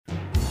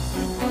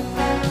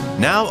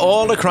Now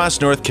all across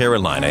North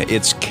Carolina,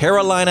 it's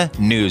Carolina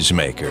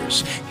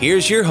Newsmakers.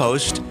 Here's your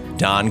host,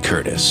 Don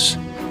Curtis.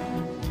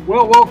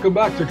 Well, welcome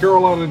back to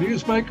Carolina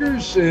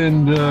Newsmakers,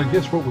 and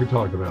guess what we're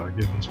talking about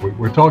again this week?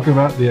 We're talking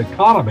about the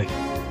economy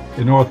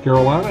in North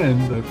Carolina,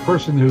 and the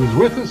person who's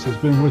with us has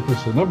been with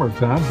us a number of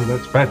times, and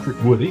that's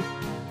Patrick Woody.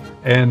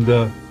 And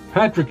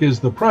Patrick is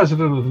the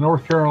president of the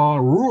North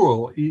Carolina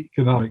Rural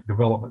Economic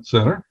Development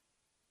Center.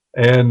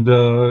 And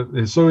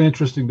it's so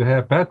interesting to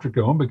have Patrick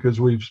on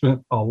because we've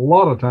spent a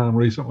lot of time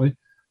recently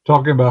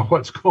talking about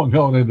what's going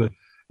on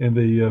in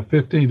the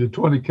 15 to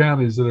 20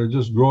 counties that are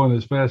just growing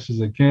as fast as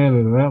they can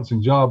and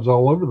announcing jobs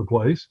all over the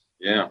place.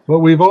 Yeah. But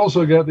we've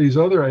also got these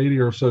other 80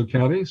 or so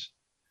counties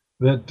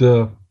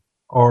that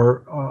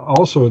are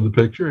also in the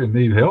picture and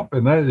need help.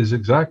 And that is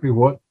exactly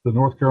what the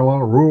North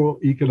Carolina Rural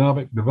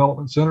Economic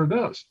Development Center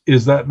does.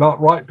 Is that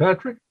not right,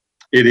 Patrick?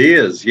 It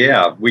is.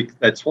 Yeah.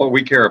 That's what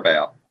we care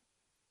about.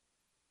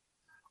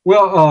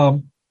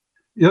 Well,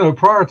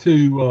 prior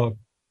to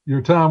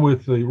your time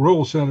with the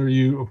Rural Center,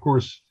 you, of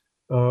course,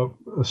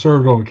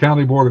 served on the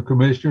County Board of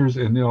Commissioners,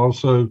 and you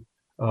also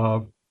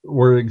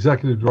were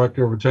executive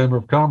director of a Chamber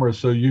of Commerce.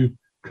 So you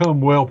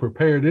come well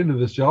prepared into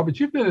this job.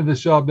 But you've been in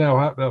this job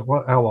now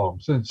how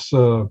long? Since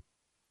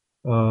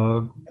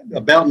about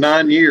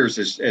 9 years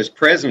as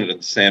president of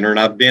the center, and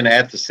I've been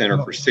at the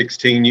center for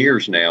 16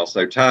 years now.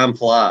 So time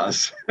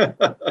flies.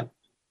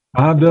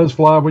 Time does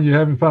fly when you're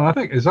having fun. I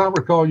think, as I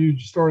recall, you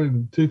started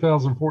in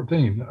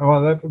 2014. Oh,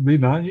 that would be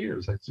 9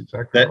 years. That's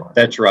exactly right.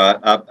 That's right.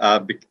 I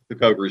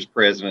took over as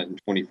president in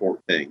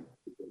 2014.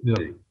 Yeah.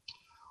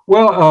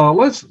 Well,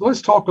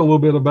 let's talk a little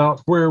bit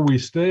about where we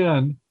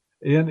stand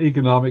in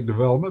economic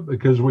development,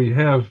 because we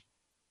have,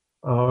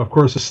 of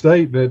course, a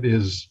state that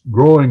is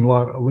growing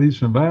like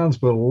leaps and bounds,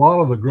 but a lot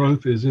of the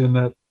growth is in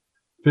that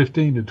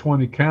 15 to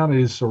 20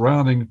 counties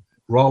surrounding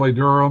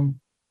Raleigh-Durham,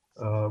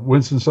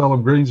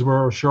 Winston-Salem,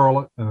 Greensboro,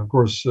 Charlotte, and of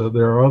course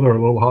there are other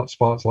little hot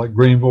spots like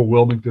Greenville,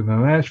 Wilmington,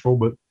 and Asheville.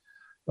 But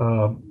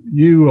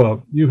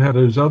you had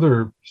those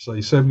other,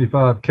 say,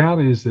 75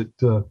 counties that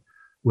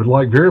would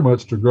like very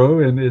much to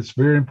grow, and it's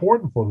very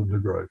important for them to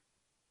grow.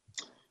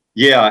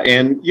 Yeah,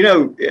 and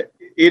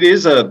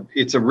it's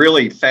a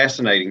really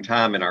fascinating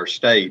time in our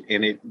state,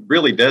 and it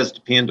really does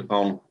depend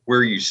upon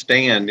where you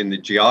stand in the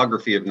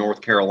geography of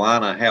North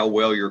Carolina, how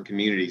well your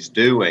community's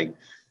doing.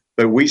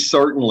 But we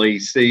certainly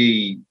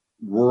see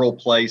rural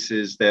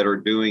places that are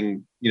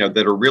doing,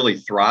 that are really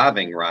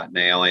thriving right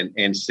now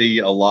and see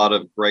a lot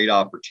of great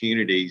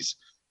opportunities.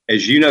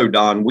 As you know,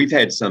 Don, we've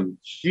had some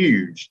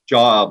huge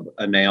job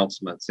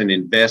announcements and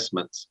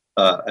investments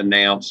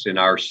announced in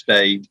our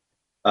state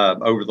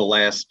over the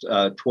last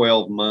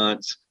 12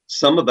 months.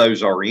 Some of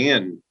those are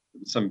in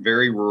some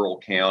very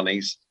rural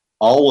counties.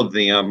 All of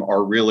them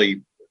are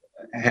really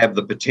have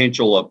the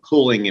potential of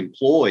pulling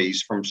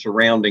employees from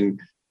surrounding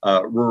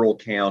rural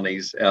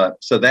counties.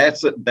 So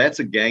that's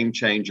a game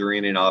changer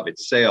in and of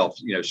itself.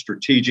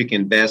 Strategic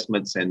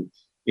investments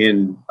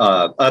in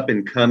up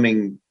and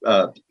coming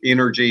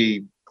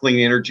clean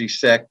energy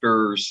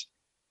sectors,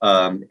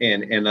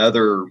 and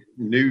other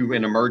new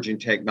and emerging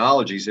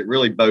technologies. It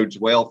really bodes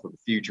well for the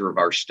future of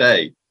our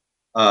state.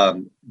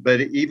 But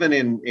even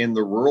in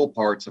the rural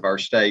parts of our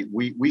state,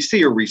 we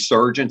see a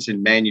resurgence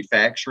in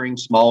manufacturing,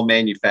 small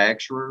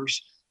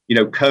manufacturers.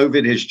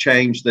 COVID has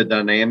changed the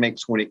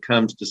dynamics when it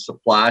comes to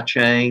supply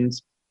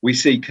chains. We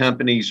see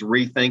companies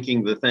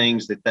rethinking the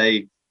things that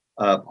they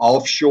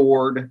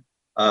offshored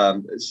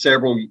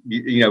several,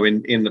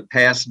 in the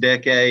past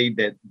decade,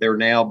 that they're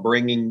now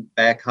bringing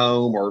back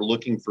home or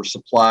looking for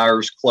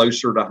suppliers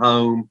closer to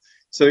home.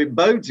 So it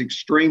bodes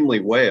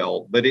extremely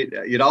well, but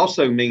it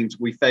also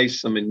means we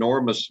face some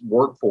enormous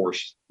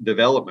workforce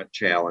development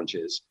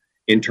challenges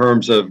in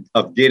terms of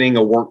getting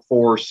a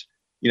workforce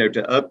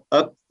to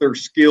up their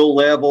skill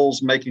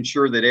levels, making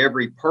sure that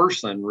every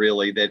person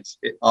really that's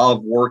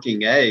of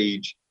working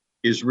age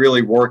is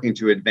really working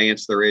to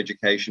advance their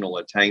educational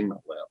attainment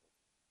level.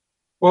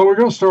 Well, we're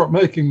going to start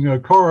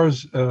making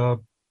cars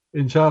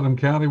in Chatham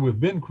County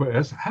with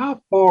VinQuest. How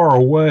far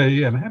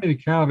away and how many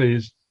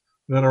counties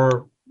that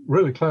are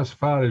really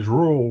classified as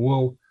rural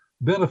will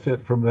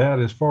benefit from that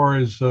as far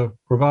as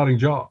providing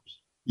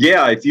jobs?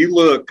 Yeah, if you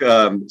look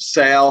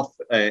south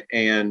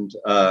and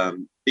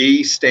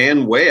east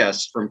and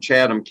west from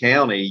Chatham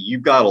County,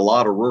 you've got a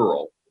lot of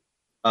rural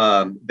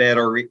that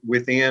are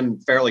within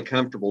fairly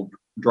comfortable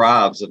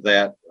drives of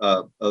that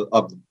of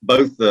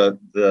both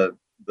the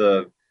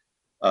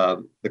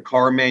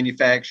car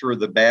manufacturer,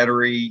 the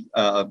battery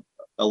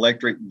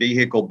electric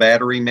vehicle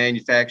battery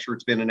manufacturer.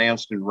 It's been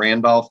announced in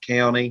Randolph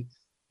County.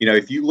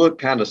 If you look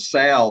kind of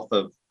south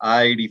of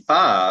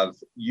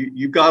I-85,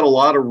 you've got a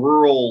lot of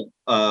rural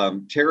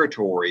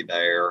territory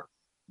there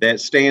that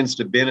stands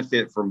to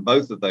benefit from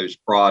both of those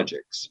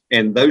projects.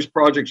 And those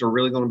projects are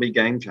really going to be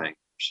game changers.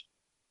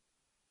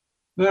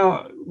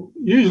 Now,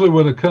 usually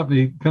when a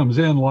company comes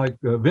in like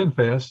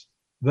VinFast,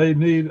 they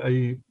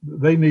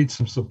need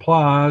some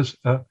supplies.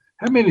 How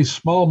many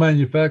small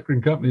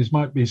manufacturing companies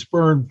might be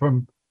spurned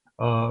from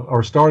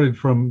or started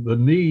from the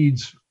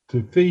needs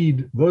to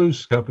feed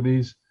those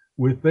companies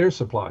with their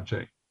supply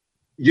chain?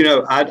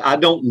 I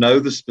don't know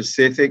the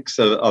specifics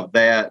of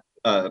that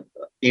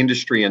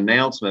industry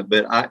announcement,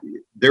 but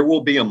there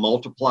will be a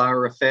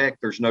multiplier effect.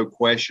 There's no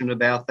question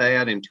about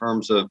that in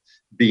terms of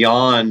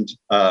beyond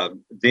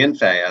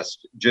VinFast.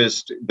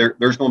 Just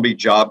there's going to be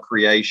job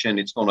creation.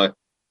 It's going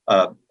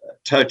to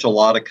touch a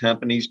lot of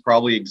companies,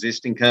 probably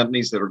existing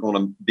companies that are going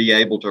to be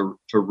able to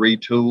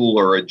retool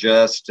or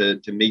adjust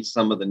to meet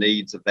some of the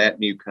needs of that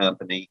new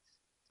company.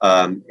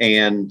 It'll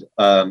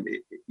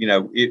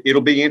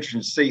be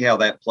interesting to see how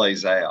that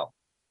plays out.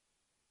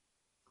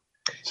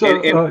 So,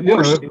 at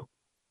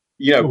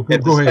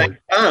the same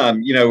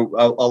time,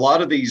 a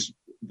lot of these,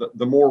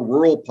 the more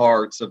rural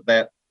parts of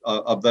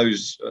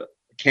those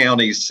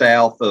counties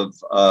south of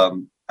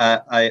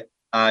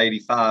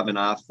I-85 and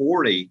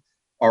I-40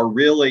 are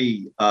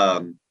really,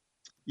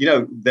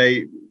 they're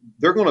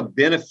going to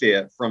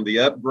benefit from the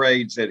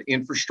upgrades that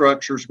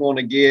infrastructure is going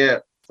to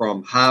get,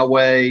 from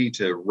highway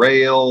to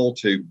rail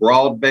to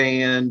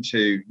broadband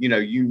to,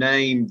 you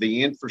name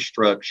the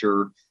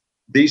infrastructure.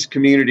 These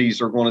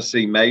communities are going to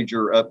see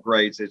major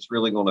upgrades. It's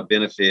really going to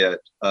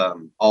benefit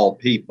all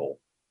people.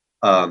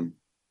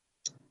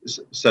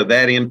 So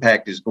that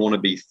impact is going to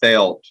be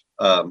felt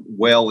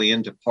well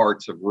into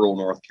parts of rural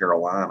North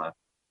Carolina.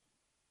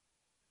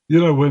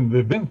 When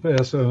the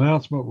VinFast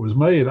announcement was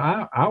made,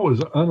 I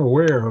was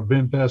unaware of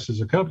VinFast as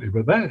a company,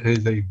 but that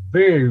is a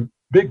very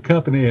big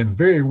company and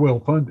very well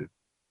funded.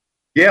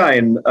 Yeah,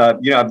 and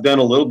I've done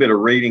a little bit of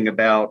reading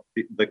about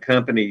the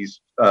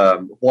companies,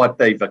 what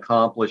they've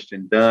accomplished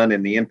and done,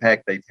 and the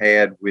impact they've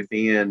had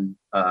within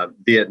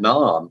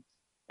Vietnam.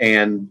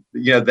 And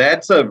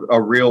that's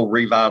a real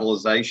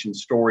revitalization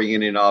story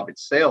in and of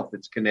itself.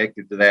 That's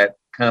connected to that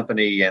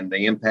company and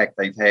the impact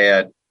they've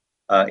had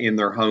in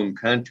their home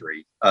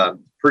country.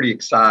 Pretty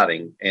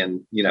exciting,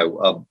 and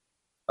well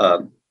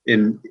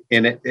in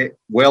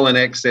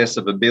excess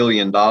of $1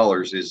 billion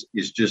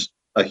is just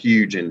a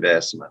huge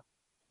investment.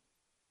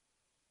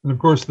 And of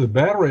course, the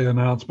battery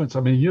announcements. I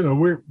mean,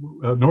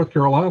 North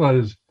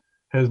Carolina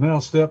has now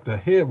stepped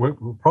ahead. We're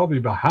probably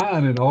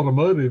behind in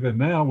automotive, and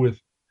now with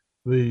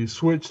the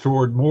switch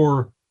toward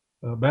more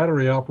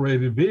battery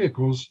operated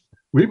vehicles,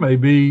 we may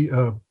be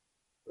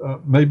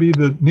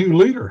the new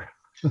leader.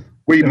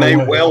 We may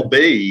well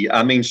be.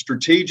 I mean,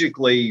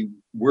 strategically,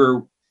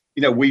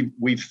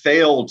 we've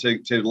failed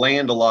to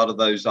land a lot of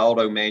those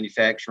auto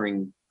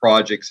manufacturing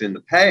projects in the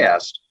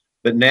past.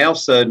 But now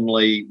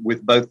suddenly,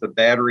 with both the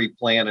battery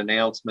plant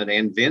announcement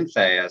and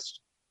VinFast,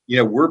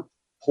 we're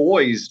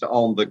poised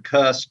on the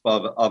cusp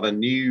of a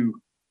new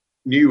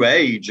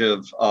age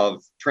of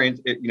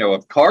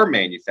car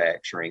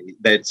manufacturing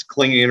that's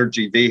clean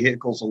energy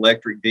vehicles,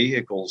 electric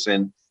vehicles,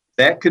 and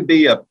that could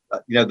be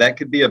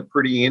a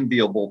pretty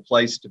enviable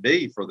place to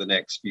be for the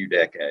next few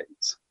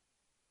decades.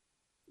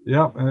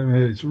 Yeah, I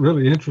mean, it's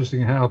really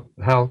interesting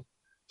how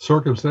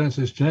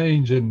circumstances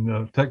change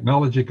and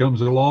technology comes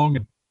along,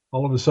 and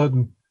all of a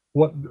sudden,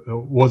 what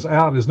was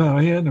out is now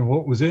in, and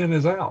what was in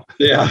is out.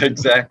 Yeah,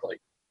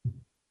 exactly.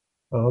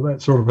 That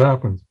sort of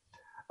happens.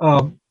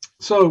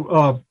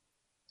 So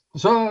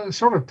it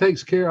sort of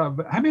takes care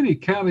of how many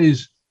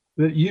counties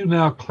that you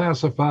now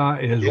classify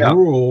as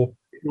rural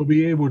will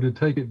be able to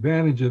take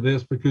advantage of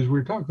this, because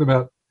we're talking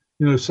about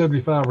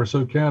 75 or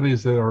so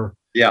counties that are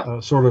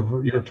sort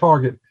of your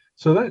target.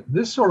 So that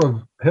this sort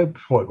of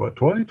helps what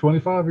 20,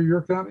 25 of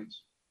your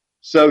counties?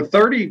 So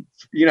 30,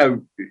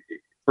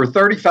 for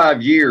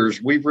 35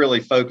 years, we've really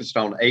focused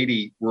on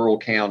 80 rural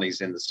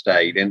counties in the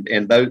state, and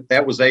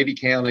that was 80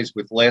 counties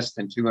with less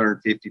than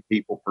 250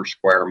 people per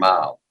square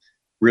mile,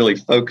 really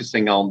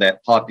focusing on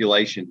that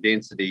population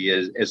density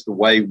as the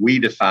way we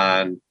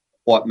define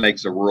what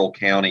makes a rural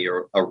county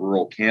or a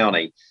rural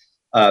county.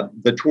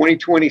 The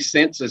 2020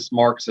 census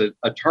marks a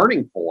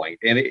turning point,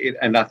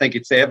 and I think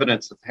it's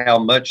evidence of how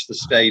much the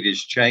state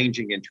is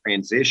changing and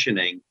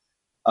transitioning.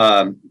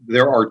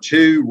 There are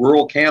 2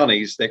 rural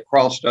counties that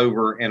crossed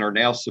over and are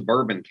now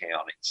suburban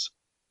counties.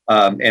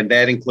 And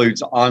that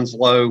includes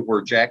Onslow,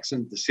 where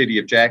the city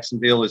of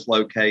Jacksonville is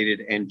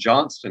located, and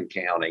Johnston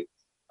County,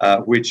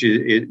 which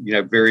is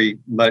very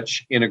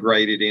much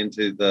integrated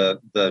into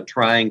the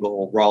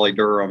triangle,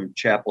 Raleigh-Durham,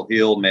 Chapel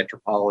Hill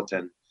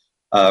metropolitan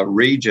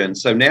region.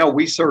 So now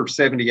we serve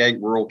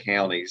 78 rural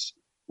counties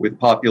with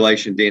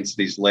population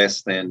densities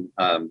less than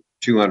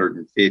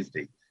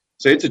 250.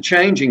 So it's a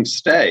changing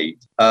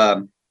state.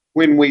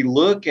 When we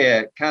look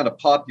at kind of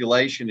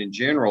population in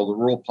general, the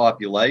rural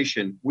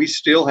population, we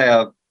still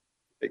have,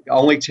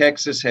 only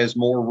Texas has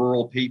more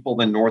rural people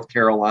than North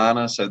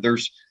Carolina. So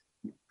there's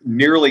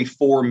nearly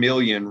 4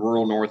 million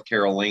rural North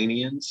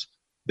Carolinians.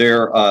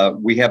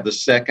 We have the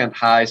second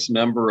highest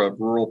number of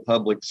rural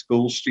public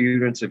school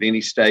students of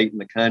any state in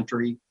the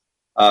country.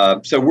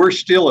 So we're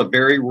still a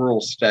very rural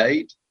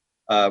state.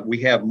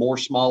 We have more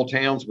small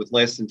towns with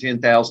less than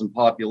 10,000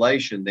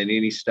 population than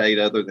any state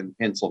other than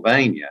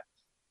Pennsylvania.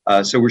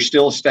 So we're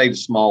still a state of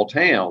small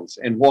towns.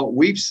 And what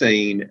we've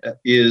seen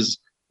is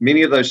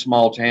many of those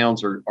small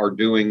towns are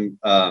doing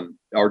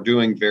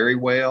very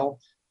well.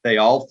 They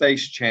all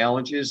face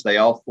challenges. They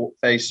all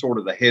face sort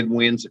of the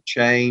headwinds of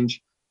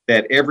change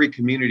that every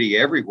community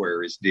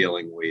everywhere is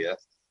dealing with.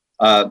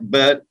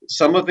 But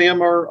some of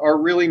them are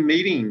really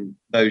meeting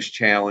those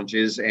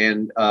challenges,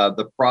 and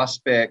the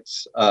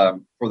prospects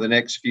for the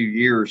next few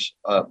years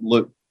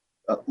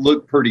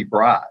look pretty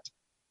bright.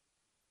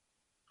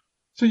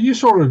 So you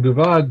sort of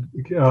divide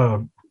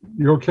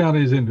your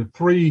counties into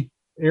three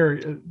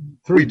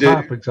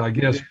topics, I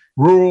guess: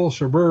 rural,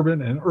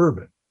 suburban, and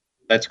urban.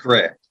 That's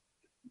correct.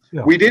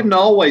 Yeah. We didn't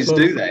always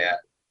do that.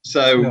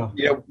 So,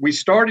 we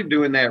started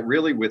doing that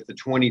really with the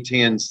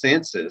 2010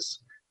 census,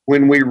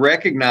 when we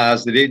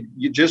recognized that it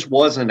just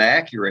wasn't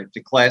accurate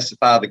to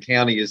classify the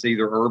county as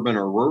either urban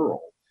or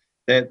rural.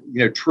 That,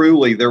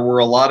 truly there were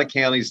a lot of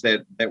counties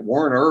that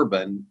weren't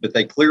urban, but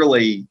they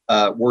clearly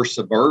were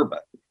suburban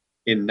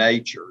in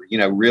nature,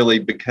 really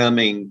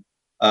becoming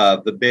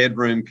the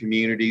bedroom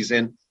communities.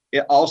 And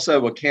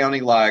also a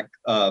county like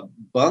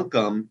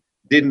Buncombe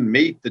didn't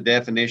meet the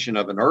definition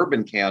of an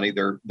urban county.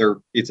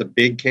 It's a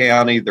big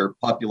county. Their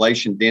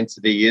population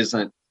density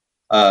isn't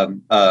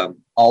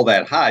all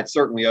that high. It's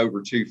certainly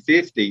over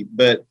 250,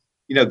 but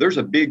there's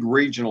a big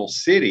regional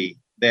city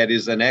that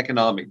is an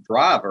economic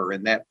driver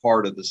in that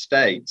part of the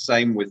state.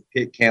 Same with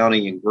Pitt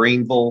County and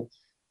Greenville.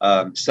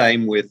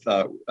 Same with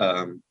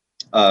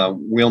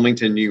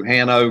Wilmington, New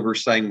Hanover.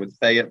 Same with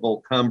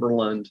Fayetteville,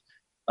 Cumberland.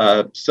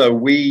 So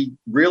we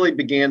really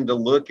began to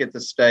look at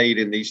the state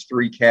in these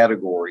three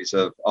categories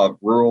of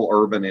rural,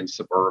 urban, and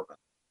suburban.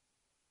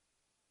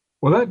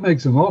 Well, that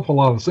makes an awful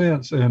lot of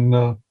sense,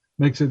 and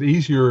makes it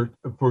easier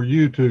for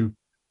you to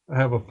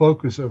have a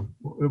focus of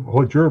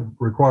what your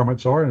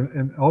requirements are,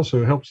 and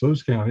also helps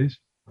those counties.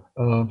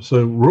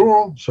 So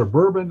rural,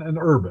 suburban, and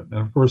urban.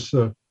 And of course,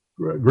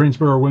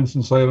 Greensboro,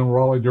 Winston-Salem,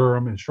 Raleigh,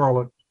 Durham, and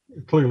Charlotte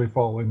clearly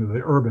fall into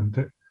the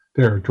urban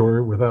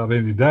territory without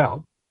any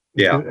doubt.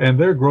 Yeah. And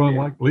they're growing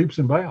like leaps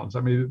and bounds. I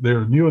mean, there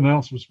are new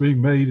announcements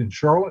being made in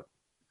Charlotte.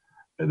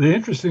 The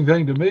interesting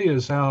thing to me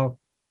is how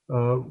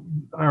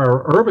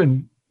our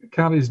urban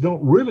counties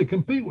don't really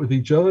compete with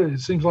each other. It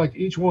seems like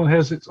each one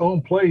has its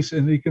own place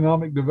in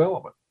economic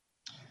development.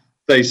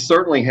 They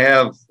certainly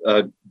have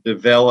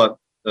developed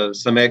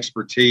some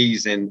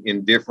expertise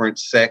in different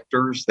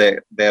sectors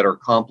that are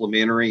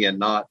complementary and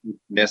not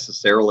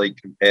necessarily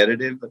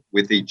competitive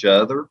with each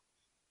other.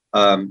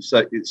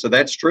 So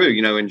that's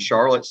true. And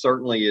Charlotte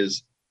certainly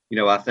is,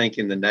 I think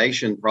in the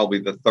nation, probably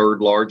the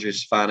third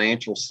largest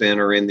financial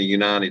center in the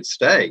United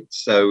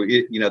States. So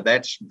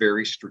that's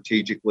very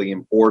strategically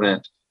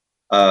important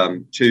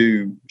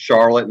to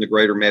Charlotte and the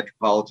greater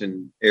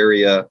metropolitan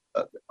area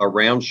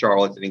around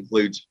Charlotte that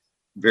includes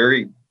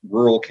very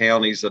rural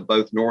counties of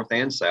both North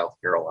and South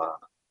Carolina.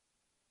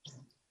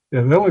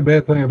 Yeah, the only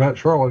bad thing about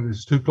Charlotte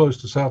is too close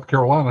to South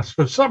Carolina.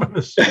 So some of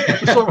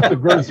the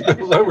growth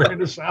spills over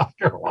into South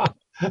Carolina.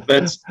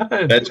 That's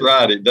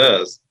right. It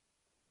does.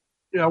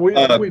 Yeah, we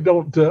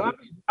don't.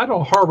 I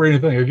don't harbor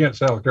anything against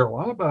South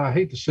Carolina, but I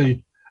hate to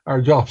see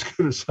our jobs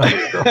go to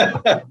South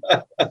Carolina.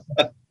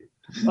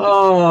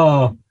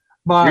 Both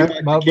my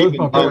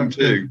parents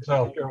live in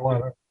South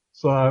Carolina,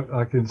 so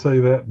I can say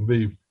that and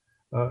be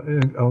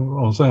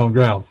on sound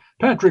ground.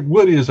 Patrick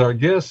Woody is our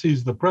guest.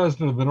 He's the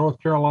president of the North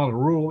Carolina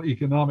Rural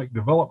Economic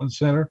Development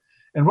Center.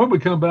 And when we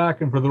come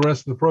back and for the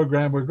rest of the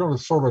program, we're going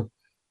to sort of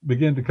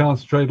begin to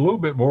concentrate a little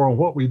bit more on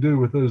what we do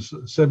with those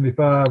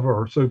 75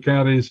 or so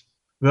counties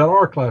that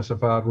are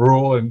classified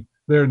rural and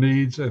their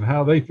needs and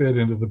how they fit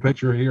into the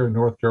picture here in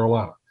North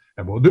Carolina.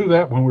 And we'll do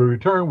that when we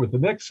return with the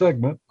next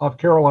segment of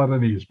Carolina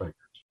Newsmakers.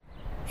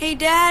 Hey,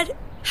 Dad,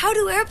 how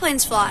do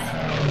airplanes fly?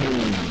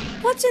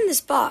 What's in this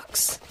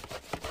box?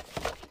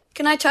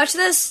 Can I touch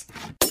this?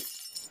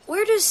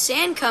 Where does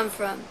sand come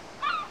from?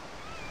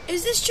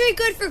 Is this tree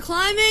good for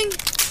climbing?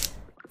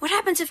 What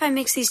happens if I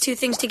mix these two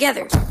things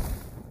together?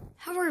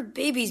 How are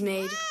babies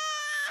made?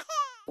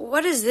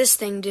 What does this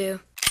thing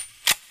do?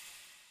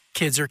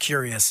 Kids are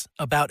curious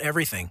about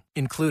everything,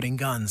 including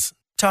guns.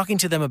 Talking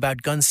to them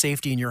about gun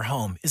safety in your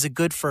home is a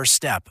good first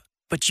step,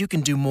 but you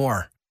can do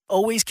more.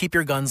 Always keep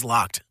your guns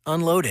locked,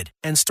 unloaded,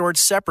 and stored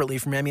separately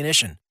from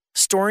ammunition.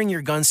 Storing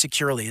your guns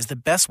securely is the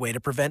best way to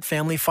prevent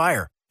family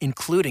fire,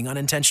 including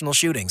unintentional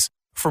shootings.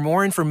 For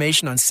more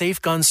information on safe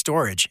gun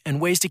storage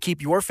and ways to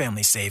keep your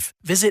family safe,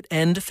 visit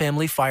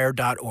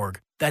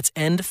endfamilyfire.org. That's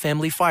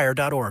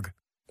endfamilyfire.org.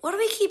 What do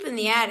we keep in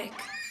the attic?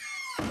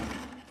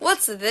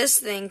 What's this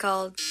thing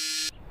called?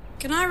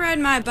 Can I ride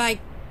my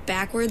bike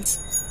backwards?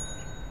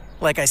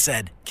 Like I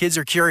said, kids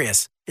are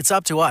curious. It's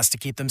up to us to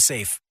keep them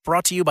safe.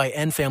 Brought to you by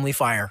End Family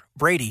Fire,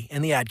 Brady,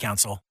 and the Ad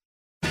Council.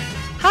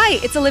 Hi,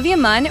 it's Olivia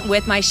Munn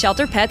with my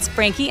shelter pets,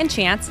 Frankie and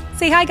Chance.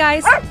 Say hi,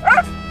 guys.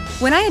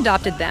 When I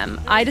adopted them,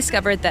 I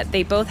discovered that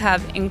they both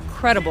have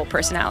incredible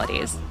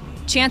personalities.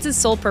 Chance's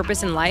sole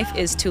purpose in life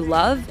is to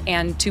love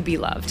and to be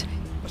loved.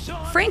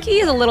 Frankie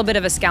is a little bit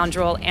of a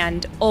scoundrel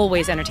and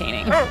always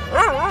entertaining.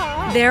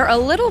 They're a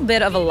little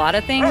bit of a lot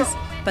of things,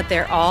 but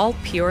they're all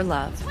pure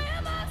love.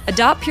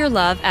 Adopt pure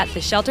love at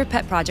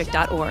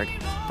theshelterpetproject.org.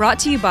 Brought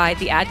to you by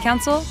the Ad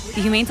Council,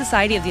 the Humane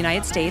Society of the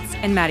United States,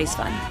 and Maddie's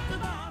Fund.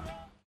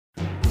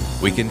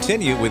 We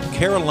continue with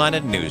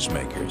Carolina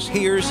Newsmakers.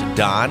 Here's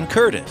Don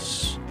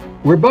Curtis.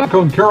 We're back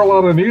on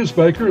Carolina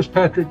Newsmakers.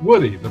 Patrick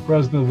Woody, the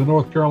president of the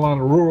North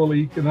Carolina Rural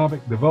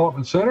Economic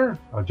Development Center,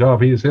 a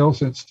job he has held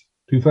since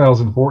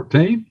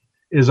 2014,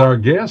 is our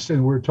guest,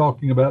 and we're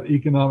talking about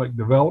economic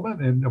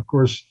development. And of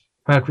course,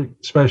 Patrick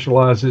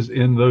specializes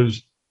in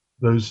those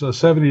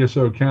 70 or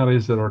so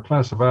counties that are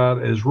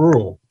classified as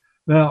rural.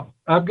 Now,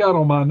 I've got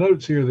on my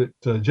notes here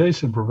that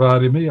Jason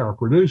provided me, our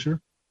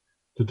producer,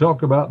 to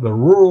talk about the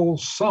Rural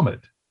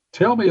Summit.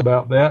 Tell me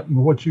about that and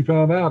what you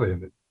found out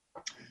in it.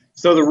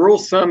 So the Rural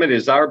Summit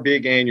is our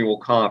big annual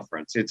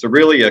conference. It's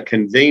really a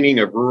convening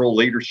of rural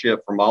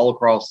leadership from all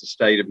across the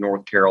state of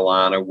North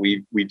Carolina.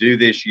 We do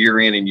this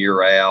year in and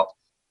year out.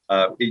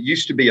 It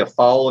used to be a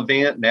fall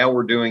event. Now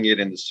we're doing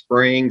it in the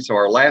spring. So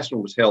our last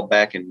one was held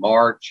back in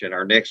March, and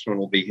our next one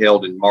will be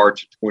held in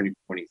March of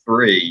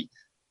 2023.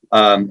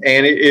 And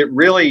it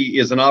really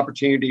is an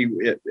opportunity,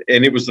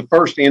 and it was the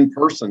first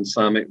in-person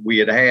summit we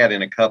had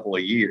in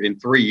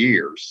 3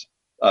 years,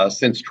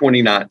 since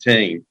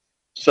 2019.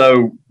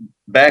 So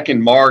back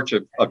in March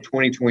of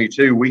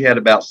 2022, we had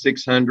about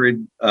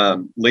 600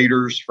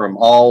 leaders from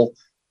all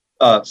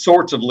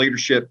sorts of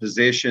leadership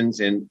positions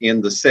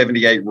in the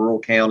 78 rural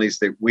counties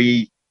that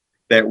we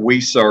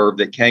serve,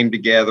 that came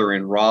together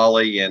in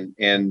Raleigh,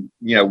 and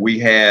we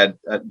had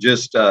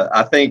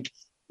I think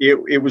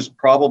it was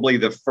probably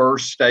the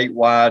first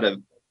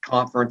statewide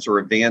conference or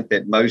event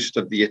that most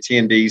of the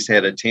attendees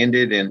had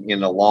attended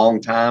in a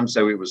long time.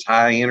 So it was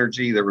high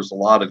energy. There was a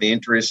lot of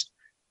interest.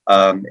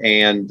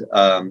 And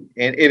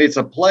it's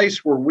a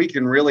place where we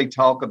can really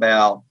talk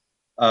about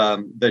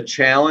the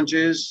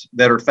challenges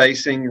that are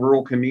facing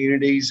rural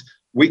communities.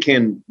 We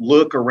can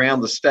look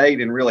around the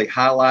state and really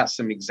highlight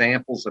some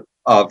examples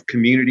of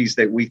communities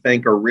that we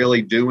think are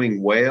really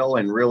doing well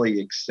and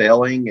really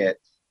excelling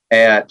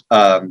at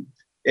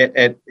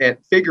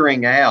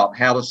figuring out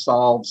how to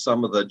solve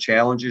some of the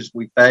challenges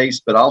we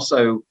face, but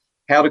also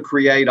how to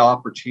create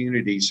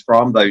opportunities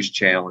from those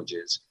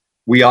challenges.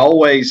 We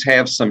always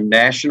have some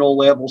national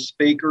level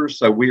speakers,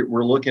 so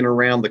we're looking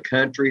around the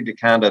country to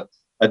kind of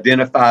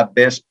identify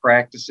best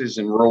practices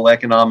in rural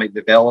economic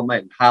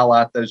development and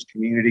highlight those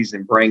communities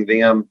and bring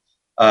them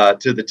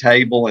to the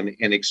table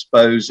and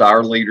expose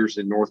our leaders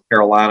in North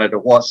Carolina to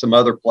what some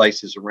other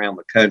places around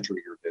the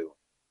country are doing.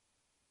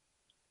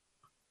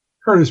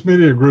 Curtis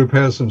Media Group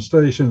has some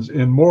stations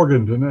in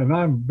Morganton, and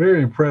I'm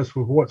very impressed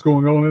with what's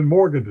going on in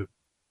Morganton.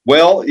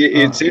 Well,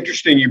 it's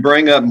interesting you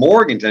bring up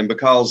Morganton,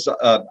 because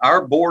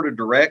our board of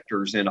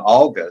directors in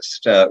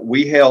August,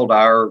 we held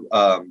our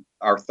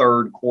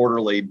third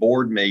quarterly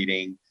board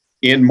meeting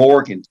in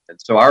Morganton.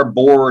 So our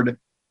board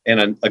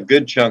and a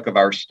good chunk of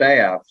our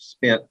staff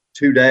spent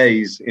 2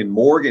 days in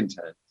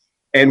Morganton.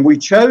 And we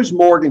chose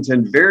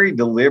Morganton very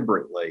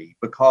deliberately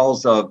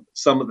because of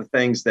some of the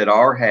things that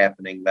are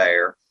happening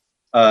there.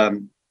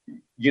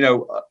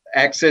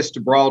 Access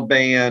to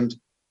broadband,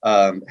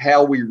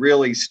 how we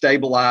really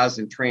stabilize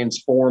and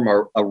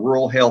transform a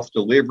rural health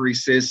delivery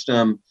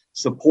system,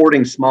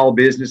 supporting small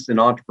business and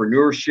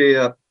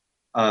entrepreneurship,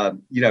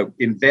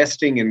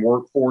 investing in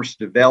workforce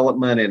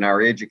development in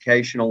our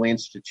educational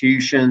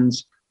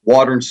institutions,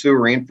 water and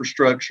sewer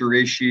infrastructure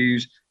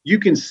issues. You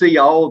can see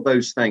all of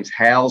those things,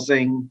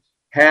 housing,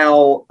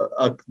 how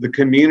the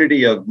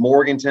community of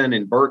Morganton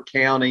and Burke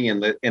County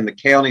and the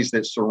counties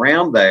that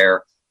surround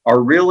there are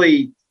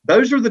really,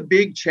 those are the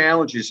big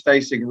challenges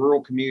facing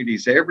rural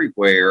communities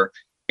everywhere.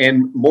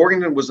 And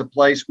Morganton was a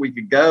place we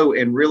could go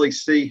and really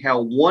see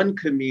how one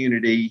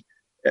community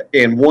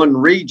in one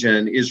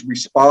region is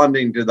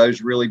responding to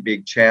those really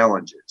big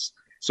challenges.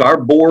 So our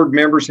board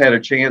members had a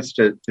chance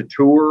to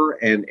tour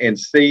and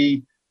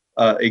see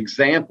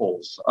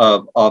examples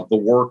of the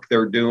work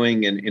they're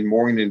doing in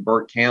Morganton and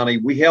Burke County.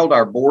 We held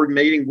our board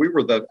meeting.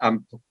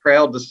 I'm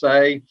proud to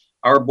say,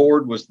 our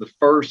board was the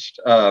first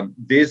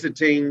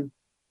visiting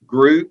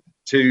group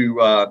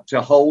to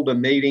hold a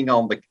meeting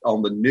on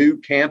the new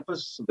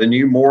campus, the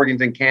new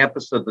Morganton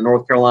campus of the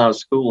North Carolina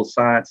School of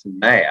Science and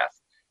Math.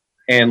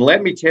 And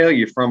let me tell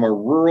you, from a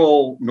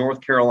rural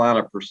North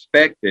Carolina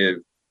perspective,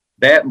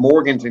 that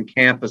Morganton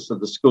campus of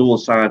the School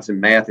of Science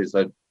and Math is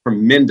a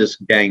tremendous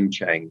game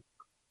changer.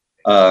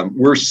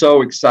 We're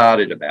so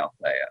excited about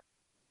that.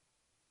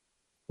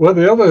 Well,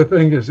 the other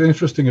thing that's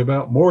interesting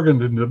about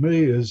Morganton to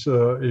me is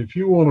if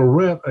you want to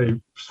rent a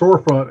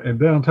storefront in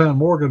downtown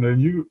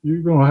Morganton,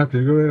 you're going to have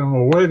to go on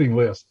a waiting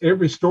list.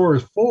 Every store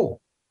is full.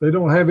 They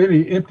don't have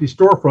any empty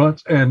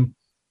storefronts. And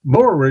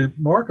more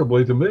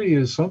remarkably to me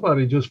is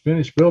somebody just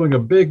finished building a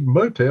big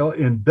motel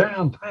in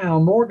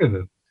downtown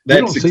Morganton.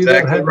 That's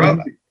exactly right.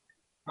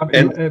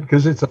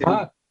 Because it's a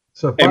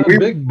fine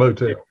big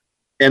motel.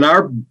 And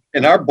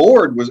our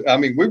board was,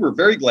 we were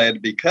very glad to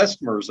be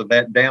customers of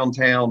that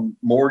downtown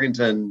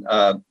Morganton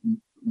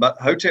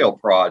hotel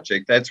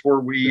project. That's where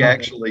we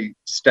actually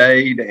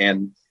stayed,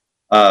 and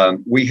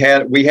we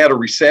had a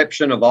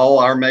reception of all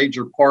our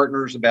major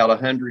partners, about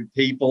 100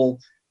 people.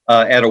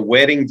 at a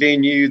wedding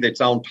venue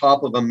that's on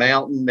top of a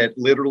mountain that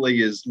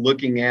literally is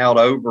looking out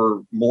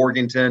over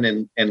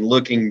Morganton and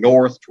looking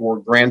north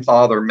toward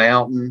Grandfather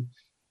Mountain.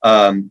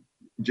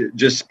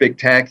 Just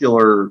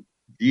spectacular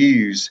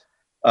views.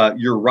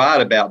 You're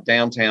right about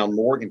downtown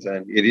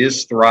Morganton. It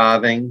is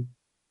thriving.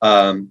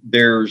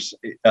 There's,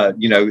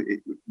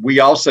 we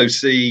also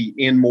see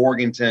in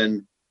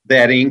Morganton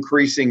that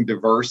increasing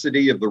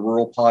diversity of the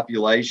rural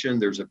population.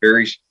 There's a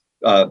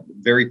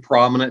very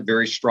prominent,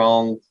 very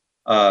strong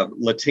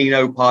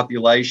Latino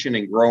population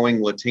and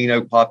growing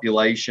Latino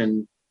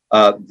population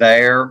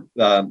there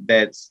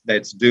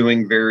that's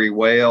doing very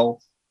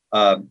well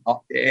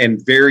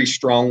and very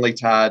strongly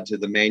tied to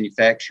the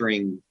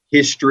manufacturing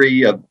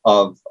history of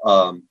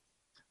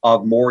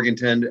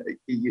Morganton.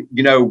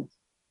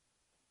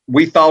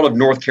 We thought of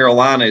North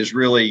Carolina as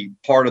really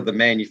part of the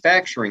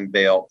manufacturing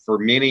belt for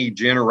many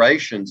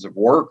generations of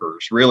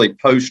workers, really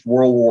post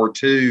World War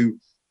II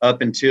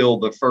up until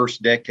the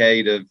first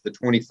decade of the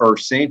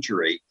 21st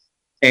century.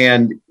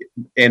 And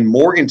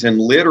Morganton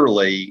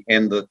literally,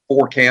 and the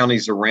 4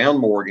 counties around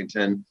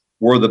Morganton,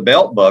 were the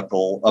belt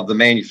buckle of the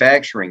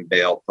manufacturing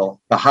belt.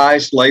 The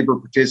highest labor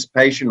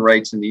participation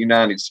rates in the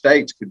United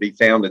States could be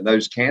found in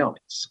those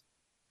counties.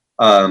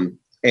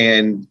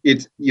 And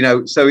it's,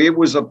 so it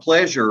was a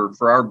pleasure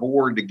for our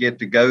board to get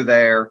to go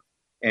there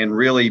and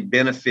really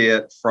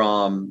benefit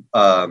from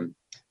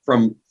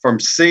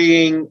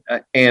seeing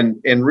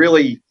and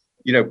really,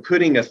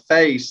 putting a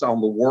face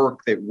on the work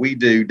that we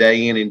do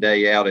day in and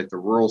day out at the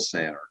Rural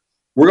Center.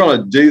 We're going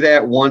to do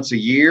that once a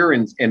year,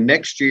 and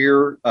next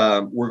year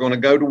we're going to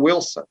go to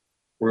Wilson.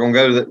 We're going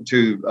to go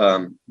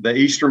to the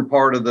eastern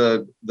part of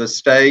the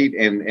state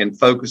and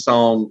focus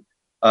on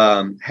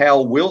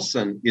how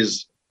Wilson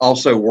is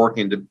also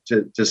working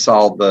to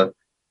solve the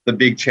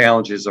big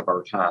challenges of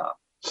our time.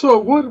 So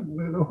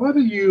what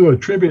do you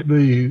attribute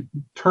the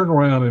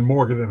turnaround in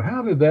Morganton?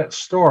 How did that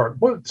start?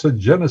 What's a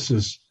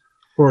genesis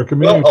for a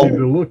community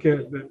to look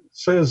at that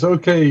says,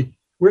 okay,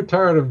 we're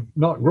tired of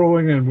not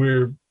growing and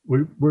we're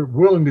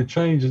willing to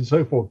change and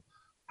so forth?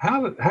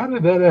 How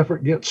did that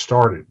effort get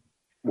started?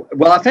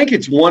 Well, I think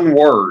it's one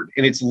word,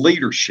 and it's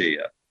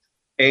leadership.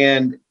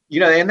 And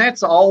and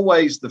that's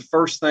always the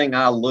first thing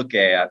I look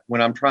at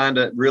when I'm trying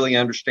to really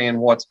understand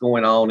what's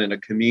going on in a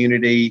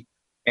community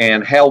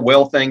and how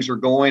well things are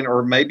going,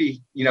 or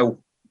maybe,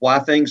 why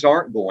things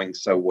aren't going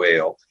so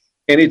well.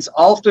 And it's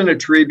often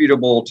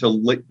attributable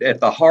to, at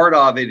the heart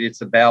of it,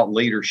 it's about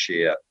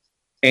leadership.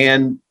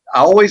 And I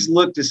always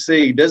look to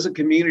see, does a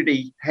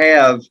community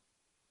have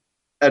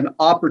an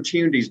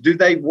opportunities? Do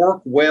they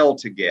work well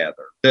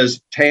together?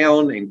 Does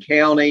town and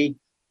county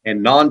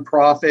and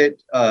nonprofit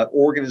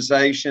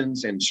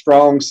organizations and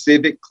strong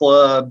civic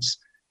clubs,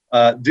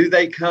 do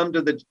they come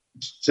to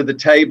the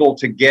table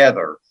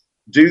together?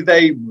 Do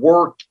they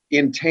work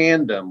in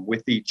tandem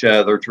with each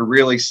other to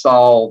really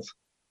solve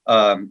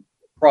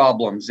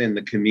problems in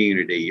the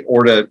community,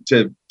 or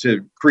to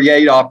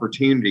create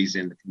opportunities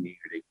in the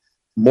community?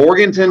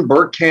 Morganton,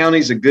 Burke County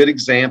is a good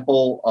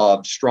example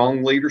of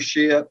strong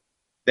leadership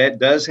that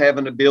does have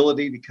an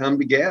ability to come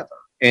together.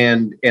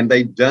 And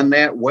they've done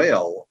that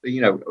well.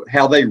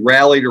 How they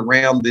rallied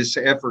around this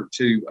effort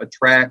to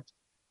attract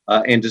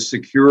and to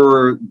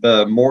secure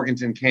the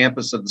Morganton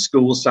campus of the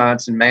School of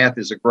Science and Math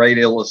is a great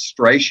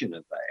illustration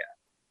of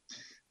that.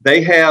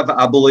 They have,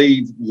 I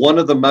believe, one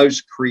of the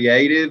most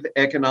creative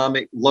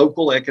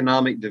local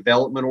economic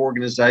development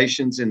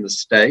organizations in the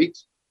state.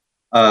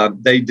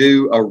 They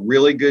do a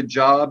really good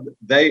job.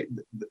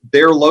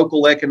 Their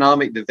local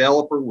economic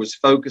developer was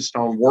focused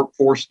on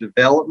workforce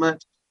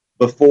development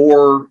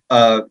before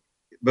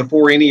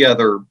any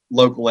other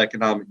local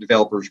economic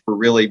developers were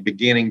really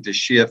beginning to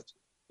shift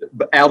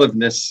out of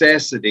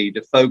necessity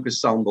to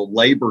focus on the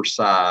labor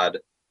side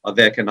of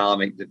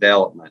economic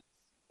development.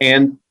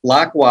 And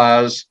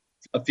likewise,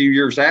 a few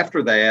years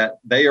after that,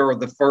 they are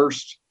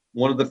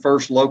one of the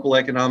first local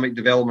economic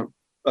development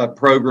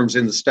programs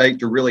in the state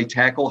to really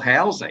tackle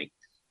housing,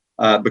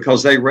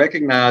 because they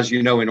recognize,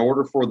 in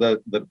order for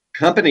the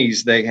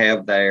companies they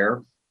have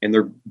there, and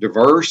they're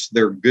diverse,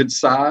 they're good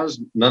size.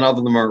 None of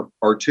them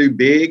are too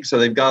big. So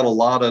they've got a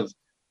lot of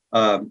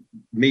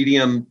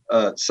medium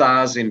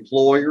size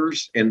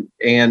employers,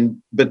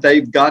 but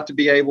they've got to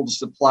be able to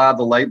supply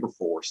the labor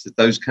force that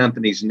those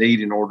companies need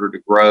in order to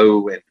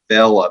grow and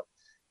develop.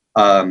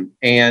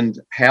 And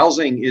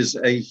housing is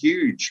a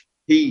huge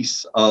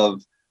piece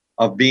of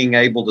being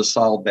able to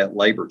solve that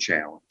labor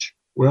challenge.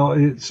 Well,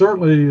 it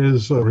certainly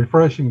is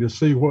refreshing to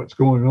see what's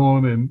going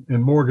on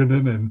in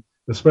Morganton, and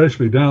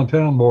especially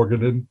downtown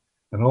Morganton,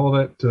 and all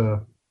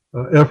that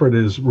effort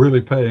is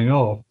really paying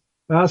off.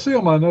 Now, I see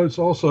on my notes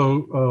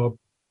also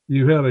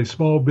you had a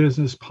small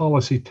business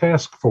policy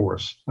task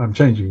force. I'm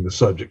changing the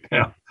subject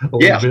now a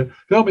little bit.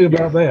 Tell me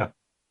about that.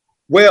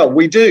 Well,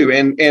 we do.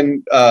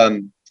 And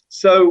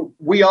so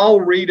we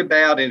all read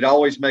about it. It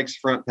always makes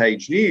front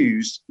page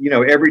news,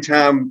 every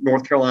time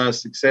North Carolina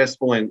is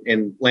successful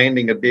in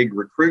landing a big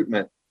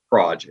recruitment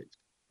project.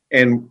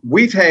 And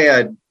we've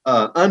had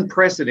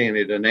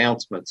unprecedented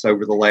announcements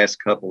over the last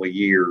couple of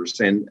years.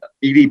 And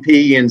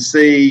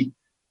EDP-NC,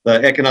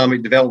 the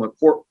Economic Development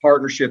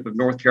Partnership of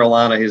North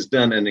Carolina, has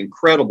done an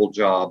incredible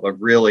job of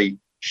really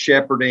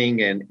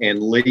shepherding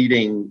and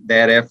leading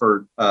that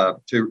effort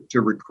to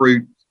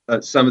recruit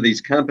some of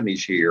these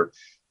companies here.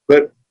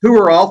 But who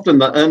are often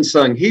the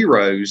unsung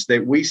heroes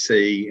that we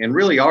see and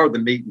really are the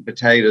meat and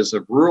potatoes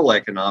of rural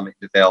economic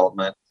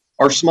development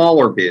are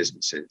smaller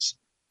businesses.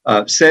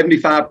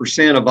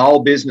 75% of all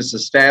business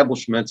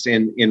establishments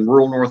in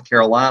rural North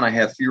Carolina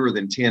have fewer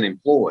than 10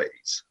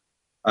 employees.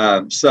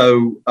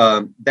 So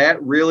that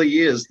really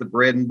is the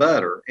bread and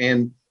butter.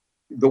 And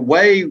the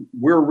way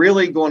we're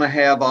really going to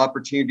have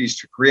opportunities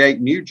to create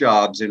new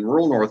jobs in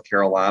rural North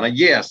Carolina,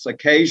 yes,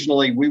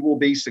 occasionally we will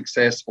be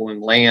successful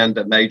and land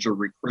a major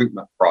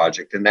recruitment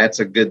project, and that's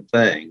a good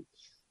thing.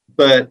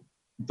 But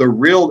the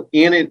real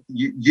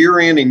year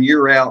in and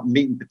year out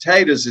meat and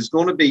potatoes is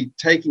going to be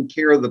taking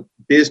care of the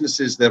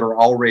businesses that are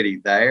already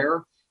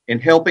there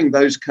and helping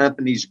those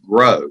companies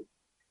grow,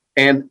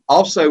 and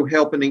also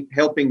helping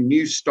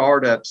new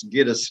startups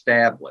get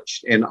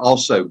established and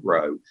also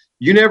grow.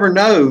 You never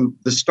know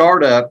the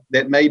startup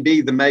that may be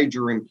the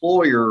major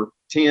employer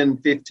 10,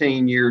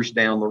 15 years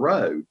down the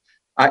road.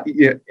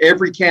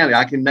 Every county,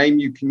 I can name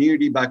you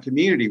community by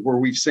community where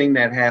we've seen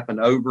that happen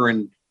over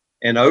and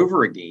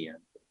over again.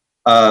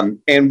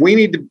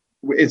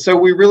 And so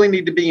we really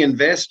need to be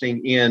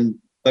investing in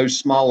those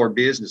smaller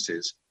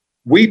businesses.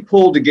 We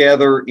pulled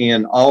together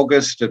in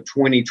August of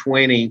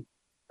 2020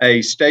 a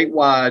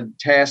statewide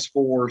task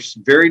force,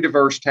 very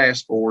diverse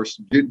task force,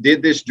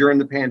 did this during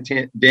the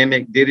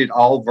pandemic, did it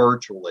all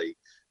virtually,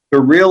 to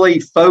really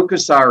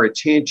focus our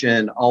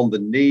attention on the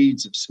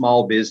needs of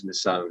small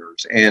business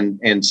owners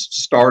and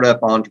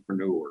startup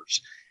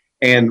entrepreneurs.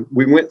 And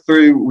we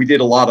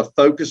did a lot of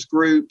focus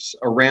groups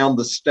around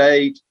the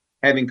state,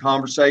 having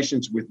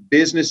conversations with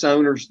business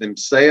owners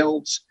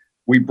themselves.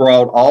 We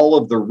brought all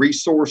of the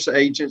resource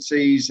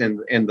agencies and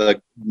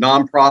the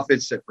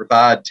nonprofits that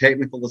provide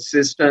technical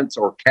assistance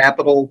or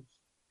capital,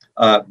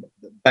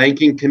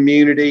 banking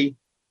community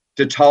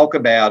to talk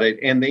about it.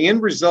 And the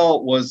end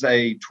result was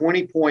a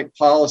 20-point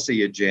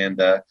policy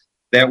agenda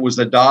that was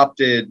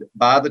adopted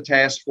by the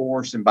task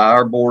force and by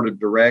our board of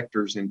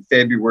directors in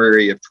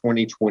February of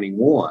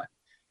 2021.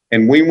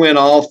 And we went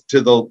off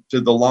to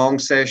the long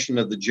session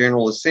of the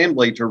General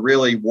Assembly to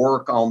really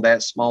work on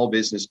that small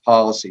business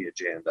policy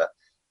agenda.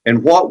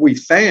 And what we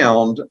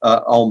found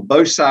on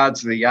both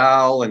sides of the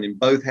aisle and in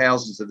both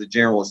houses of the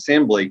General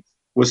Assembly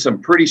was some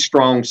pretty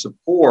strong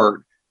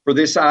support for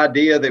this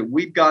idea that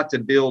we've got to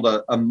build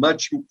a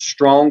much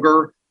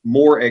stronger,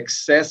 more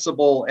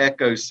accessible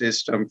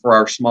ecosystem for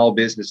our small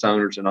business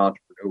owners and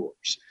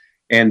entrepreneurs.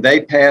 And they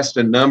passed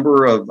a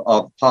number of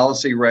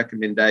policy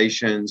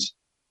recommendations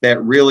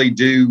that really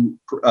do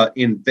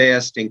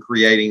invest in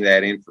creating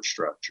that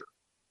infrastructure.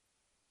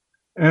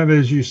 And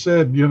as you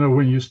said,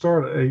 when you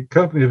start a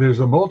company, there's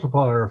a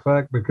multiplier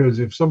effect, because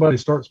if somebody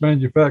starts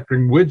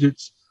manufacturing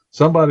widgets,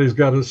 somebody's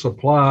got to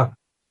supply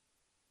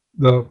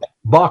the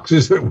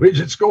boxes that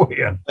widgets go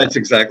in. That's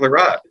exactly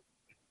right.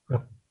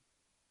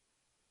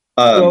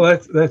 Well,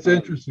 that's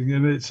interesting.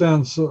 And it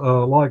sounds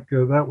like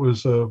that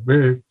was a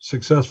very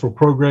successful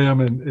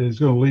program and is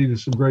going to lead to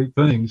some great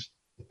things.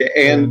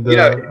 And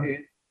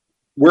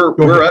we're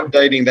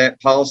updating that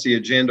policy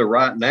agenda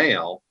right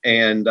now,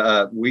 and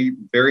we're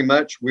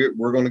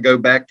going to go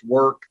back to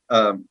work.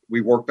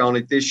 We worked on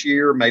it this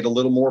year, made a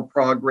little more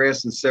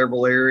progress in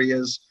several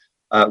areas.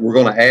 We're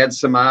going to add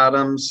some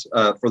items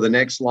for the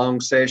next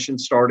long session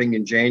starting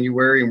in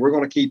January, and we're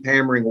going to keep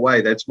hammering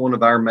away. That's one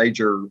of our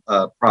major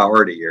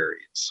priority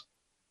areas.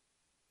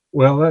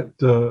 Well,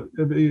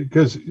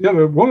 because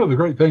one of the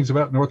great things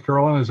about North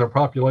Carolina is our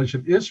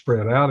population is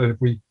spread out, and if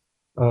we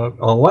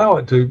allow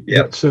it to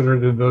get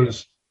considered in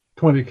those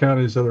 20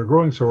 counties that are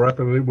growing so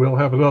rapidly, we'll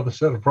have another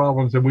set of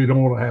problems, and we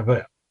don't want to have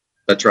that.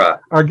 That's right.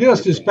 Our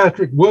guest is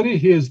Patrick Woody.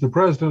 He is the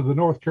president of the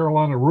North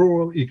Carolina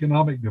Rural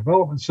Economic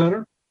Development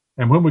Center.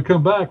 And when we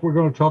come back, we're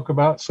going to talk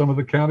about some of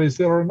the counties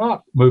that are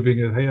not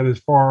moving ahead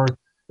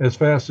as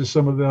fast as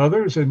some of the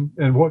others,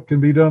 and what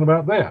can be done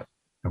about that.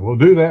 And we'll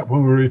do that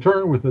when we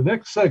return with the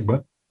next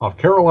segment of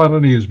Carolina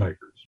Newsmakers.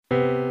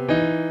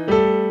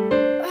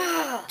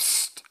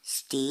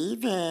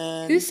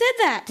 Steven. Who said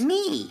that?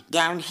 Me,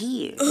 down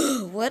here.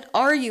 What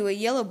are you, a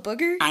yellow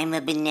booger? I'm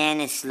a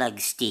banana slug,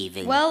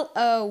 Steven. Well,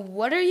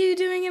 what are you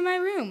doing in my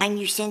room? I'm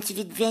your sense of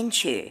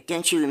adventure.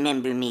 Don't you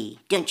remember me?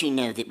 Don't you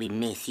know that we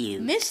miss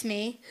you? Miss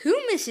me? Who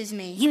misses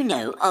me? You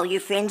know, all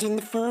your friends in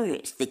the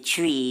forest. The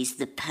trees,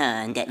 the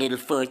pond, that little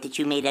fort that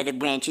you made out of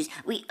branches.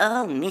 We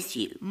all miss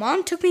you.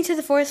 Mom took me to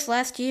the forest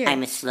last year.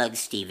 I'm a slug,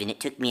 Steven. It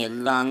took me a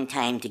long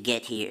time to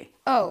get here.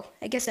 Oh,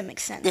 I guess that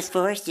makes sense. The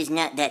forest is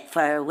not that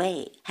far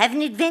away. Have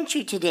an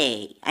adventure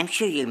today. I'm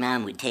sure your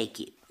mom would take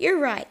you. You're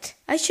right.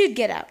 I should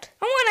get out.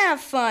 I want to have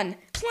fun.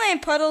 Play in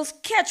puddles,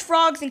 catch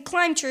frogs, and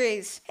climb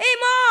trees. Hey,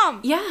 Mom!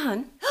 Yeah,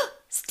 hon?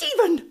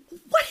 Stephen,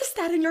 what is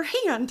that in your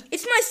hand?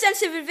 It's my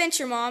sense of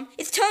adventure, Mom.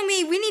 It's telling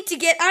me we need to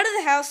get out of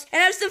the house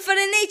and have some fun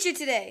in nature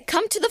today.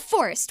 Come to the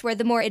forest where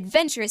the more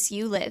adventurous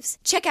you lives.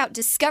 Check out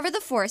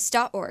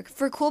discovertheforest.org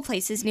for cool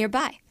places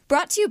nearby.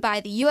 Brought to you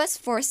by the U.S.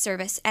 Forest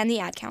Service and the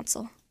Ad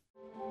Council.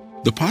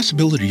 The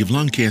possibility of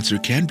lung cancer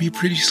can be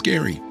pretty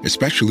scary,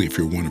 especially if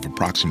you're one of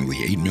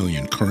approximately 8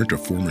 million current or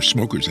former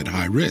smokers at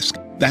high risk.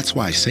 That's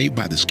why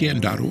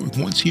SaveByTheScan.org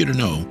wants you to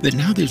know that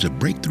now there's a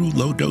breakthrough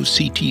low-dose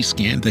CT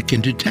scan that can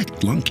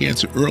detect lung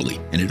cancer early,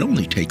 and it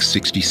only takes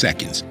 60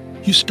 seconds.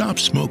 You stop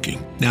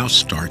smoking, now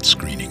start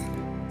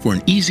screening. For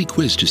an easy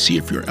quiz to see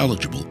if you're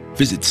eligible,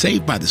 visit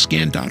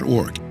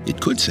SaveByTheScan.org. It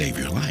could save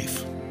your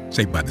life.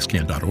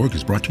 SaveByTheScan.org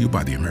is brought to you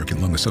by the American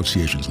Lung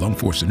Association's Lung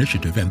Force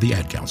Initiative and the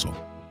Ad Council.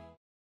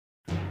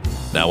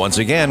 Now, once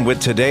again, with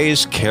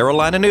today's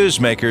Carolina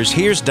Newsmakers,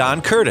 here's Don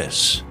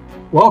Curtis.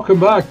 Welcome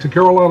back to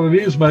Carolina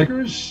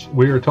Newsmakers.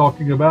 We are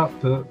talking about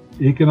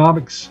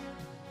economics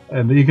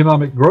and the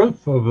economic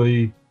growth of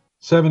the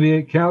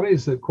 78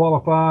 counties that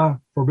qualify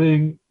for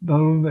being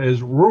known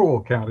as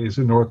rural counties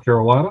in North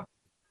Carolina.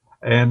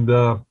 And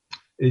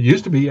it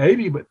used to be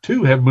 80, but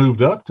 2 have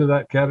moved up to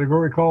that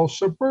category called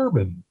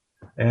suburban.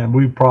 And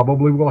we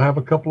probably will have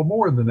a couple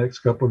more in the next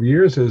couple of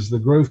years as the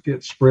growth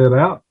gets spread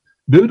out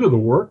due to the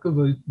work of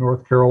the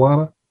North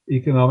Carolina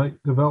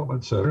Economic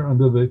Development Center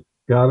under the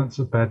guidance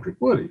of Patrick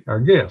Woody, our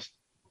guest.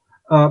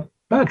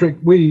 Patrick,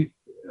 we've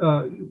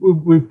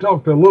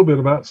talked a little bit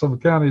about some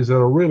counties that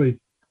are really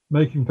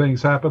making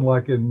things happen,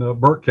 like in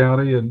Burke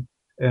County and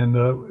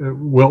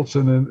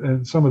Wilson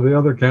and some of the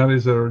other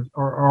counties that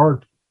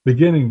are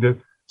beginning to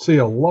see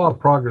a lot of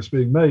progress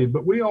being made.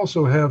 But we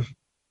also have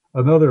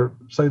another,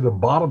 say, the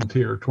bottom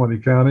tier 20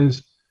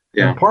 counties.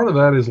 Yeah. And part of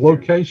that is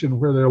location,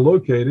 where they're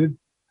located.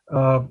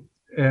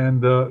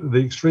 And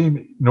the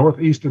extreme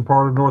northeastern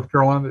part of North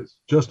Carolina is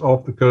just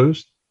off the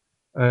coast,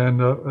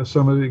 and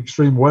some of the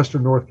extreme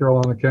western North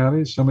Carolina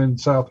counties, some in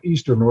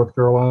southeastern North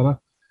Carolina.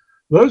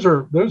 Those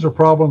are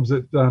problems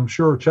that I'm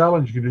sure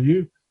challenge you. To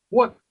you.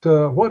 What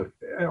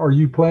are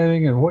you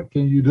planning, and what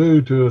can you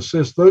do to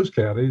assist those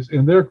counties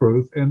in their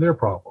growth and their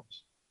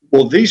problems?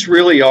 Well, these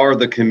really are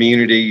the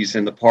communities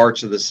and the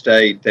parts of the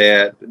state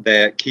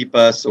that keep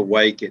us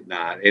awake at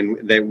night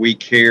and that we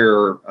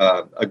care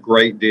a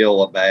great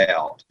deal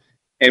about.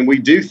 And we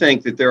do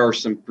think that there are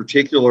some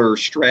particular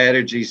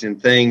strategies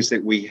and things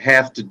that we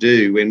have to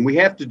do, and we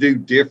have to do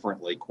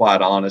differently,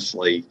 quite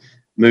honestly,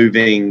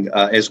 moving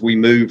as we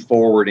move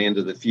forward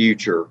into the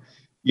future.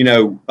 You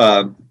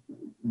know,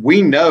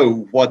 we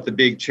know what the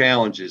big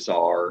challenges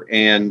are,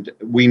 and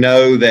we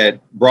know that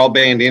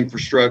broadband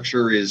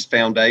infrastructure is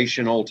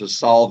foundational to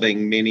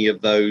solving many of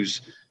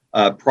those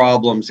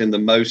problems in the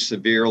most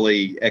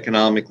severely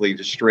economically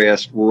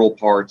distressed rural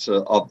parts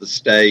of the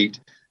state.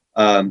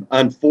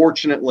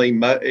 Unfortunately,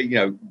 you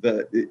know,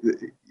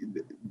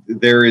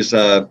 there's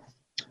a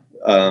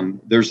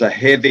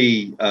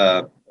heavy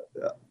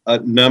a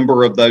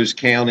number of those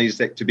counties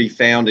that to be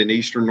found in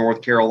eastern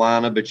North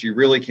Carolina, but you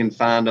really can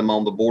find them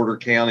on the border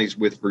counties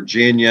with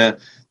Virginia,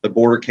 the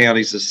border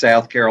counties of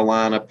South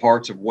Carolina,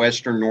 parts of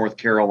western North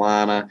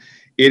Carolina.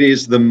 It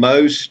is the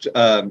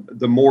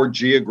more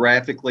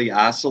geographically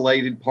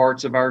isolated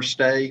parts of our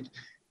state.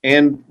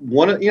 And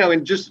one of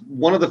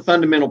the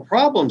fundamental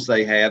problems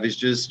they have is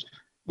just,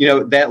 you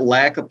know, that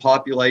lack of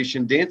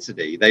population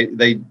density.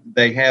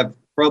 They have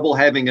trouble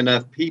having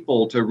enough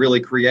people to really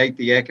create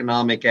the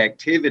economic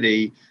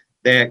activity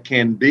that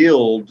can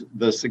build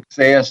the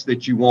success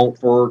that you want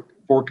for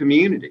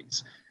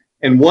communities.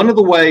 And one of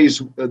the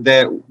ways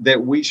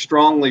that we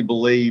strongly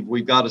believe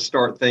we've got to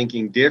start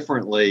thinking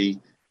differently,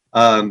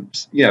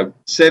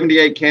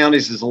 78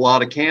 counties is a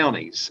lot of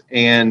counties,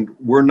 and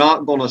we're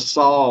not going to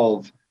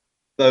solve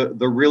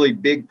the really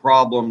big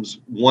problems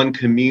one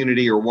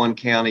community or one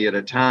county at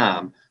a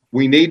time.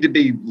 We need to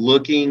be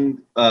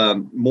looking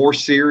more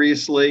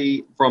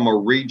seriously from a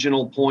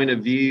regional point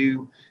of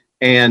view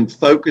and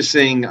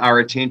focusing our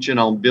attention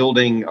on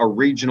building a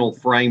regional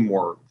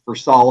framework for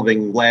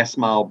solving last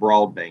mile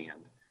broadband,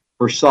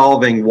 for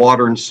solving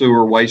water and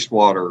sewer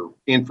wastewater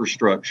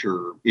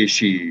infrastructure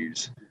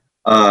issues,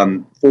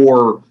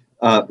 for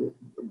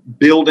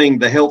building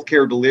the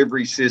healthcare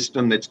delivery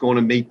system that's going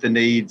to meet the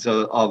needs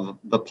of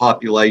the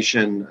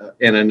population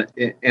and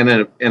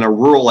a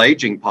rural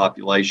aging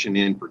population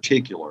in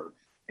particular,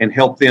 and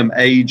help them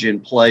age in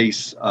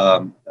place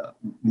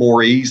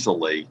more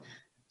easily.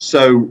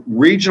 So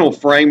regional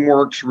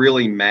frameworks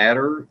really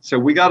matter. So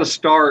we got to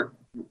start,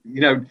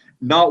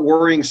 not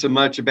worrying so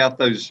much about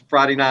those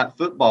Friday night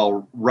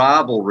football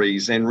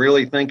rivalries and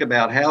really think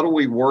about how do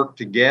we work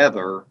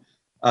together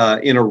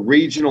in a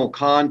regional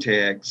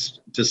context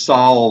to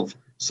solve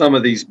some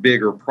of these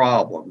bigger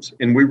problems.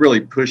 And we really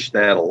push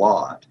that a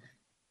lot.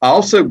 I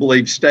also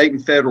believe state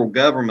and federal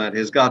government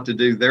has got to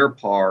do their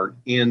part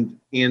in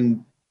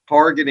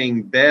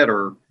targeting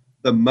better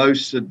the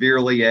most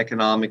severely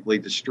economically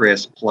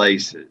distressed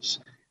places.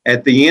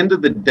 At the end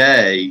of the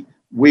day,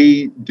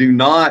 we do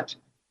not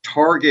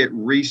target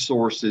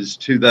resources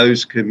to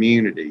those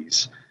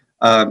communities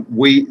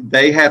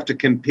They have to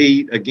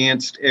compete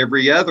against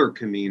every other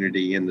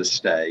community in the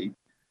state,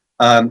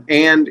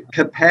 and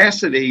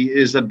capacity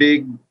is a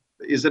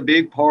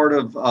big part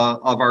of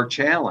our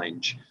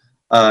challenge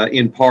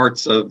in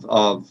parts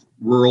of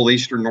rural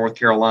Eastern North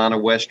Carolina,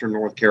 Western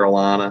North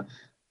Carolina.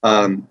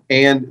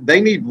 And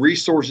they need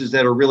resources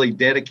that are really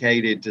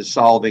dedicated to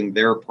solving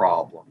their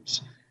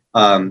problems.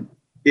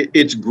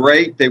 It's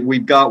great that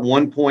we've got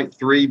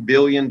 $1.3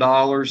 billion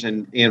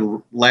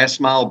in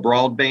last mile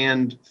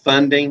broadband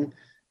funding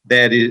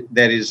that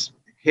is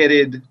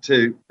headed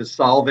to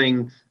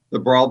solving the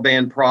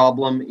broadband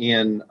problem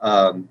in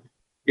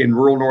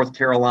rural North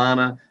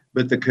Carolina.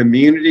 But the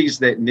communities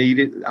that need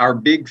it, our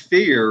big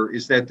fear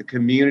is that the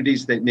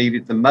communities that need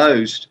it the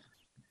most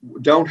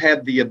don't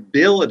have the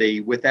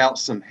ability without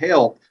some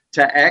help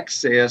to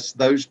access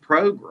those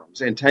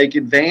programs and take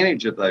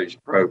advantage of those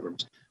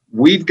programs.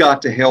 We've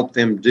got to help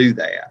them do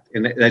that.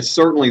 And that's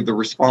certainly the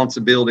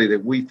responsibility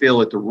that we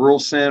feel at the Rural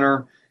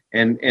Center.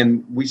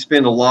 And we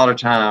spend a lot of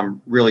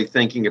time really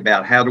thinking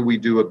about how do we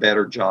do a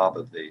better job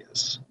of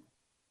this.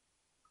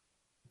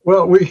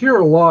 Well, we hear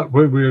a lot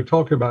when we are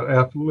talking about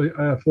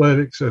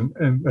athletics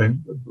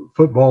and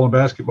football and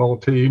basketball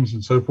teams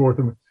and so forth.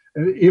 And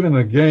even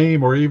a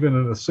game or even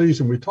in a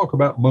season, we talk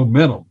about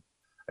momentum.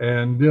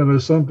 And,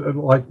 there's some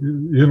like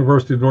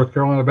University of North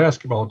Carolina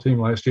basketball team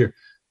last year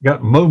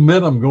got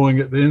momentum going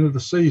at the end of the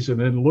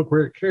season, and look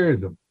where it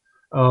carried them.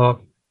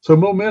 So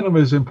momentum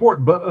is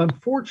important, but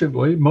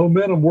unfortunately,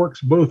 momentum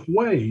works both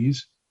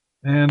ways.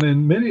 And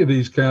in many of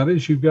these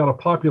counties, you've got a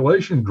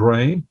population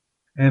drain,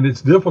 and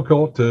it's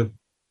difficult to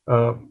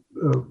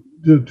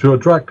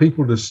attract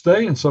people to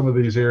stay in some of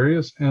these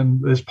areas.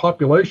 And this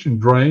population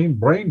drain,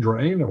 brain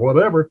drain, or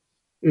whatever,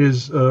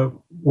 is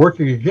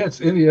working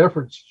against any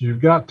efforts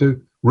you've got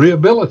to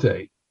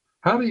rehabilitate.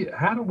 How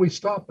do we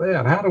stop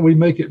that? How do we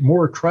make it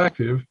more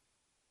attractive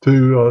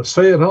to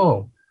stay at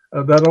home?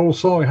 That old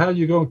song, how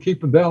you going to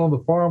keep them down on the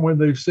farm when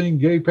they've seen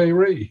Gay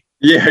Payree?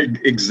 Yeah,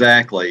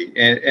 exactly.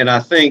 And I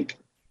think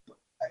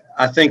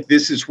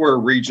this is where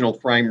regional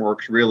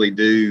frameworks really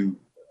do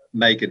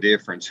make a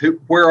difference.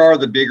 Where are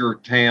the bigger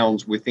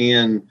towns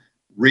within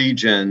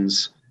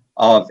regions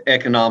of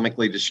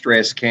economically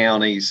distressed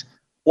counties?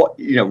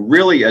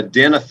 Really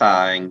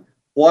identifying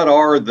where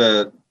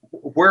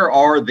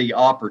are the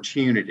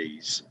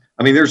opportunities?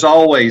 I mean, there's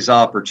always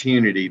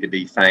opportunity to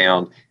be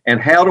found. And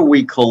how do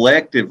we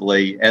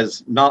collectively,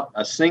 as not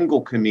a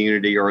single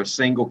community or a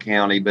single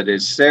county, but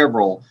as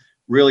several,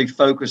 really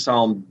focus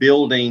on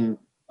building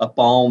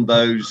upon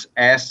those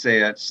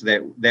assets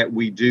that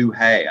we do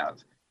have?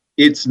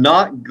 It's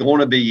not going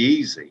to be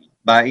easy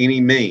by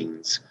any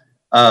means.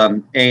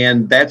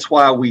 And that's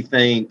why we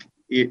think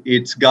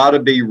it's got to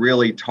be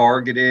really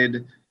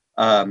targeted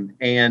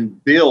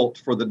and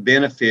built for the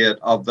benefit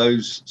of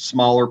those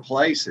smaller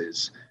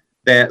places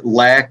that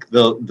lack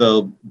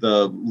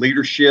the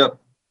leadership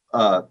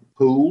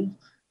pool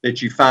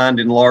that you find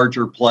in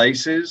larger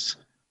places,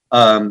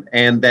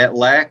 and that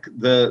lack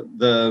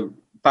the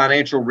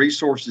financial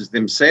resources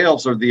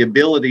themselves or the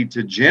ability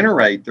to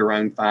generate their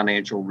own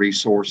financial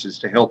resources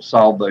to help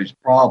solve those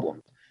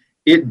problems.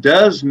 It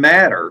does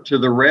matter to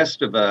the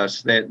rest of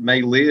us that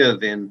may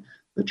live in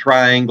the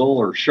Triangle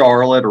or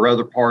Charlotte or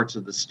other parts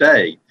of the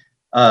state.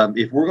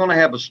 If we're going to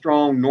have a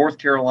strong North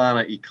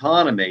Carolina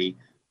economy,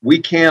 we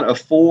can't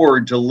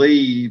afford to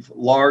leave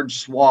large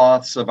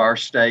swaths of our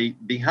state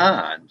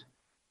behind.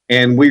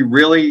 And we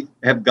really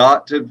have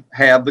got to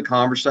have the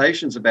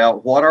conversations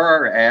about what are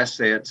our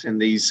assets in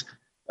these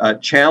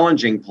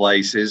challenging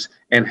places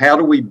and how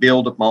do we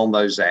build upon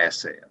those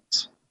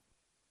assets.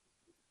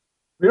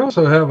 We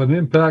also have an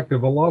impact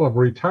of a lot of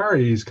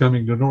retirees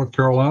coming to North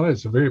Carolina.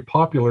 It's a very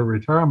popular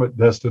retirement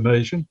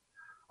destination.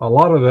 A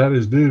lot of that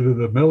is due to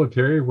the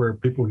military, where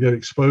people get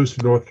exposed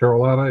to North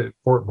Carolina at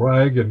Fort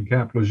Bragg and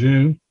Camp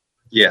Lejeune.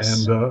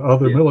 Yes. And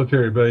other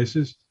military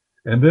bases.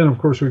 And then, of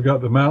course, we've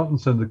got the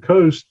mountains and the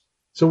coast.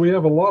 So we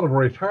have a lot of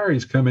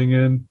retirees coming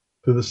in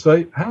to the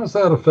state. How's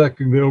that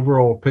affecting the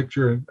overall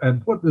picture?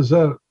 And what does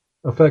that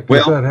effect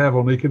does that have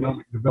on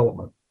economic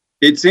development?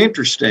 It's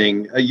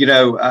interesting.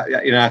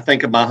 I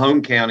think of my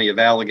home county of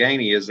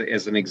Allegheny as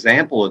an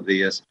example of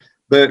this.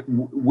 But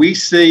we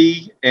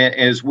see,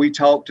 as we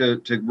talk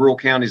to rural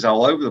counties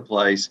all over the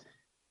place,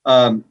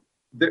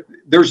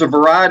 there's a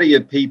variety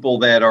of people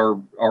that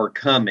are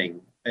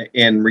coming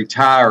and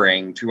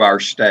retiring to our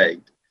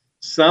state.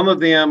 Some of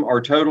them are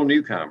total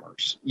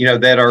newcomers,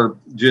 that are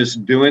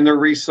just doing their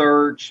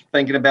research,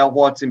 thinking about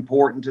what's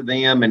important to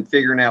them and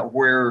figuring out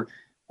where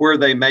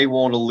they may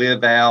want to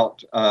live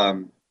out,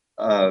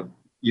 the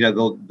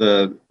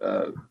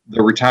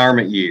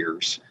retirement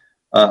years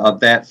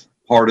of that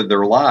part of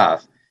their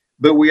life.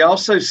 But we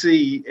also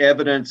see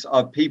evidence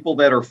of people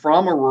that are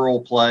from a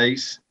rural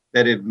place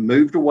that have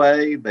moved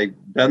away, they've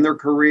done their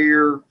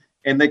career,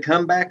 and they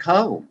come back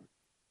home.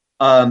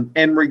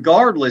 And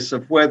regardless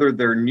of whether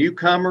they're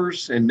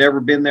newcomers and never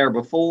been there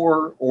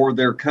before, or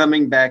they're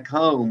coming back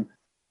home,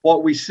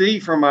 what we see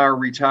from our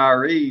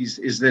retirees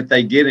is that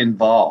they get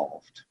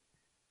involved.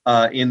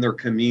 in their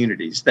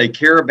communities. They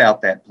care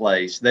about that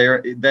place.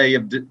 They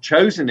have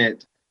chosen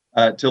it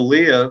to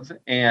live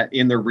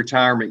in their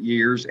retirement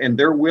years, and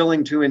they're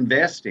willing to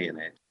invest in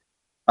it.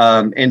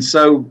 And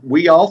so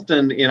we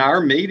often, in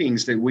our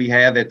meetings that we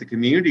have at the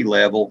community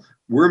level,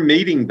 we're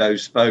meeting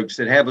those folks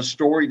that have a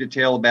story to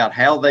tell about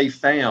how they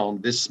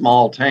found this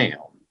small town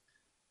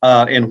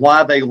and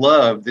why they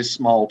love this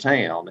small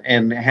town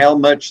and how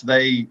much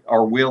they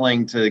are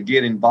willing to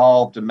get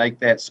involved to make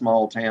that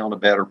small town a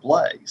better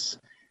place.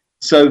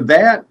 So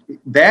that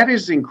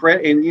is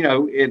incredible. And, you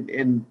know,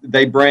 and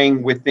they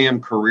bring with them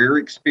career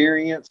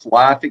experience,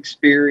 life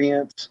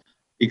experience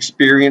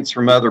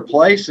from other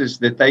places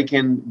that they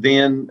can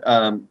then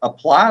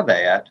apply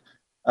that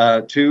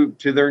to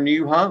their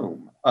new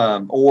home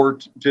or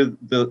to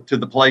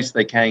the place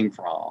they came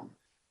from.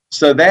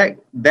 So that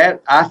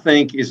I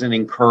think is an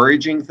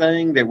encouraging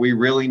thing that we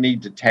really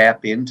need to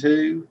tap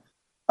into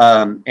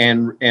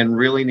and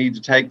really need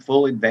to take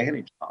full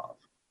advantage of.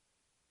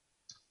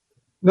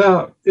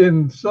 Now,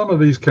 in some of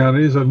these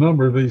counties, a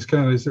number of these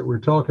counties that we're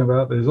talking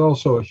about, there's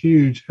also a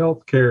huge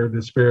healthcare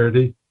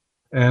disparity.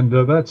 And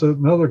that's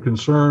another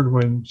concern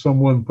when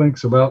someone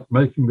thinks about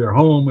making their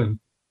home in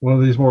one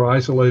of these more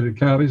isolated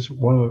counties,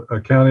 a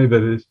county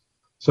that is,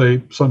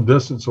 say, some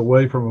distance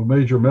away from a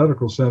major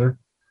medical center.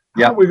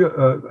 Yeah.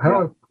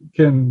 How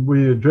can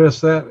we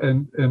address that?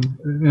 And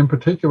in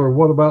particular,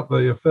 what about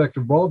the effect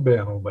of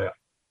broadband on that?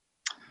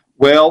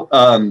 Well,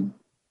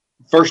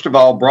 first of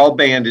all,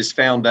 broadband is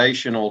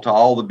foundational to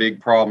all the big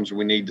problems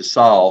we need to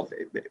solve,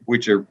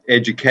 which are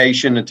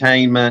education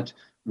attainment,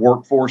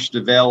 workforce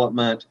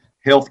development,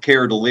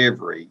 healthcare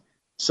delivery.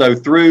 So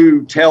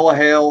through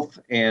telehealth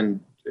and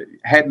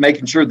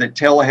making sure that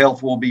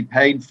telehealth will be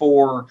paid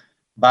for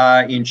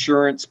by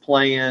insurance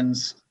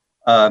plans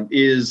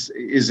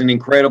is an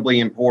incredibly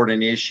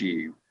important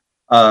issue.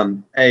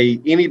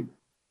 Anybody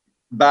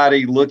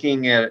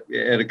looking at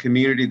a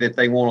community that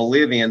they want to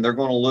live in, they're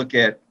going to look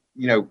at,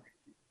 you know,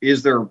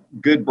 is there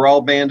good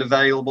broadband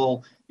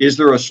available? Is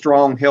there a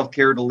strong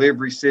healthcare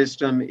delivery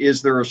system?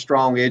 Is there a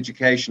strong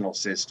educational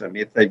system?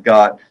 If they've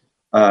got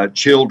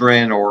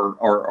children or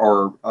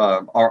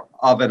are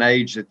of an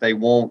age that they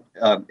want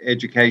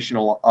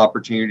educational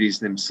opportunities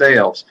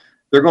themselves,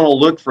 they're going to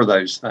look for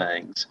those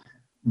things.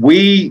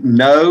 We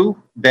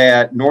know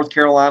that North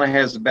Carolina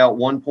has about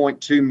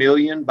 1.2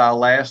 million by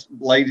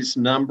latest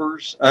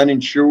numbers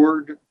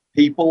uninsured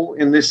people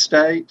in this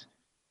state.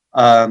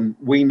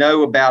 We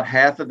know about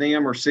half of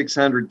them, or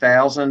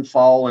 600,000,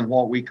 fall in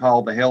what we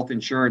call the health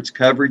insurance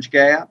coverage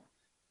gap.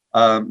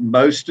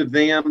 Most of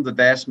them, the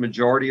vast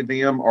majority of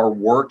them, are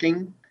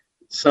working.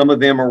 Some of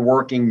them are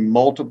working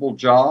multiple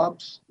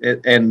jobs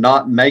and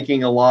not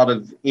making a lot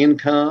of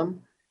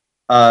income.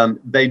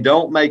 They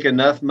don't make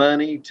enough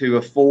money to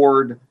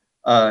afford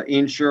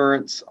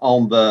insurance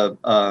on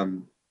the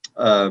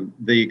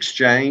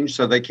exchange,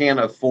 so they can't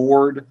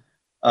afford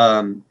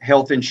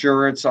health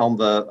insurance on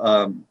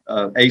the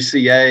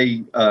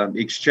ACA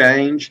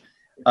exchange,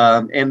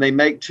 and they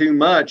make too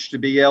much to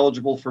be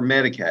eligible for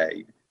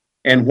Medicaid.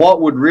 And what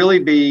would really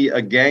be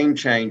a game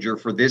changer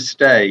for this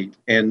state,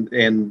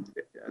 and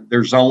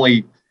there's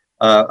only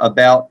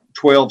about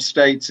 12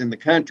 states in the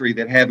country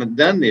that haven't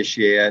done this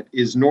yet,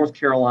 is North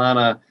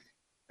Carolina,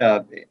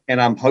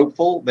 and I'm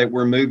hopeful that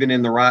we're moving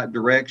in the right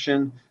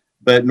direction,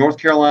 but North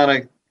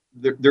Carolina,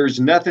 there's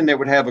nothing that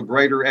would have a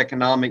greater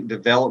economic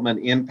development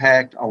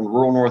impact on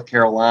rural North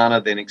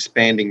Carolina than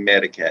expanding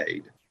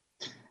Medicaid.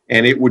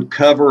 And it would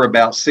cover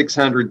about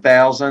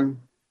 600,000,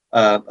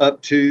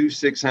 up to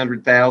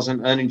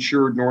 600,000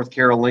 uninsured North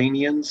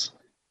Carolinians,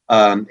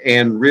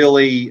 and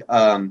really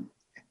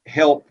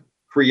help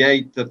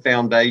create the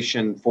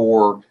foundation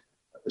for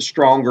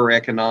stronger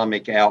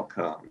economic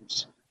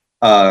outcomes.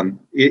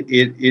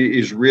 It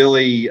is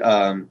really,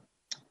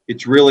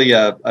 it's really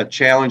a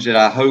challenge that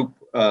I hope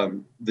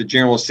the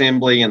General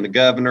Assembly and the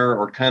governor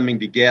are coming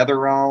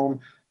together on.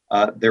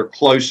 They're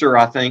closer,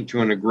 I think, to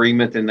an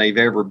agreement than they've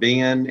ever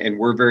been, and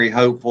we're very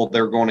hopeful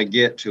they're going to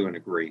get to an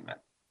agreement.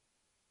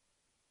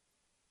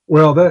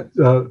 Well, that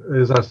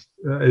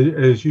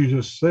as you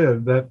just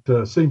said,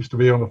 that seems to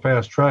be on a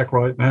fast track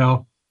right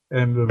now,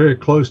 and very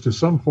close to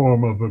some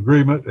form of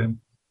agreement.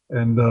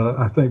 And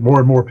I think more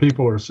and more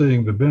people are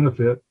seeing the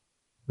benefit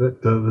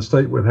that the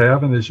state would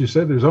have. And as you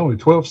said, there's only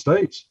 12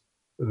 states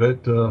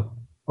that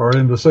are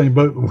in the same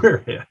boat we're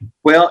in.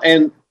 Well,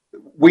 and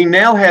we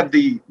now have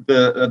the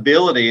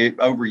ability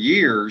over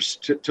years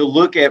to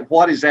look at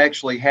what has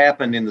actually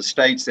happened in the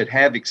states that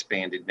have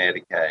expanded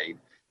Medicaid.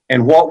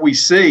 And what we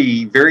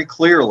see very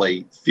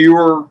clearly,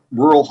 fewer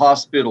rural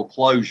hospital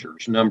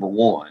closures, number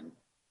one,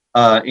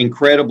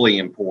 incredibly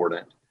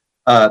important.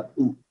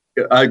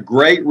 A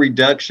great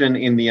reduction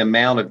in the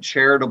amount of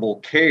charitable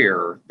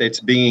care that's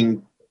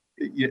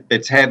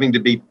having to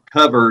be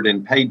covered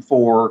and paid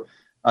for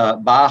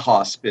by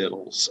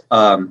hospitals.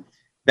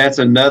 That's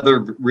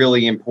another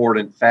really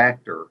important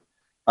factor.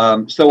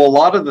 So a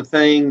lot of the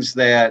things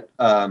that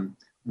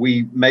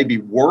we may be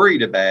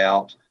worried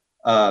about,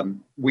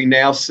 we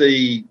now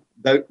see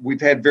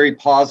we've had very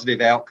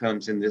positive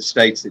outcomes in the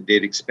states that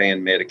did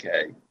expand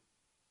Medicaid.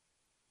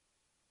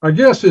 Our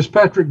guest is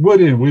Patrick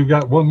Woody, and we've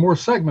got one more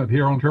segment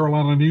here on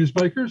Carolina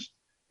Newsmakers.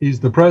 He's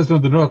the president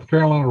of the North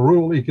Carolina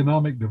Rural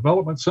Economic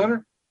Development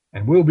Center,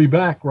 and we'll be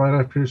back right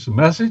after some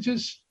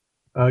messages,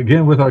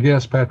 again with our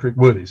guest, Patrick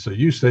Woody. So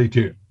you stay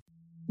tuned.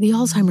 The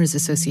Alzheimer's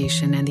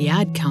Association and the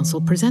Ad Council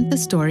present the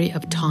story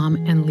of Tom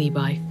and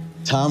Levi.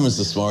 Tom is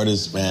the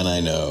smartest man I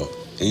know.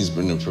 He's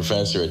been a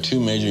professor at 2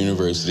 major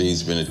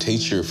universities, been a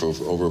teacher for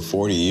over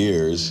 40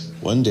 years.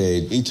 One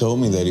day, he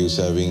told me that he was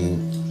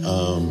having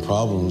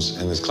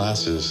problems in his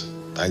classes.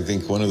 I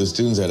think one of the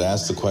students had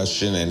asked the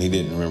question and he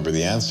didn't remember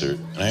the answer.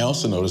 And I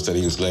also noticed that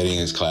he was letting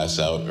his class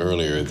out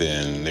earlier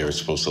than they were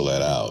supposed to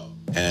let out.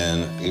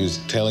 And he was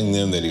telling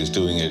them that he was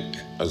doing it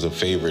as a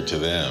favor to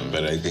them,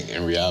 but I think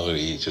in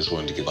reality, he just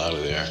wanted to get out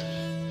of there.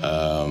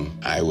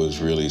 I was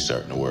really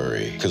starting to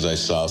worry because I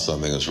saw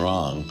something was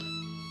wrong.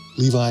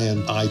 Levi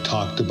and I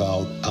talked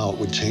about how it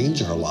would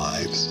change our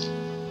lives,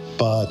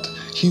 but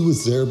he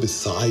was there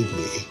beside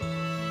me,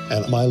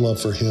 and my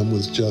love for him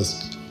was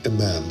just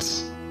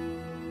immense.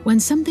 When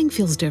something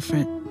feels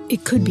different,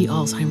 it could be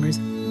Alzheimer's.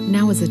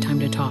 Now is the time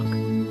to talk.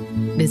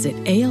 Visit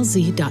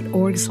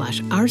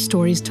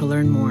alz.org/ourstories to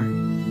learn more.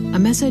 A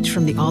message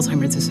from the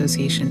Alzheimer's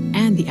Association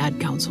and the Ad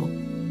Council.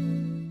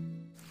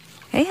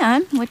 Hey,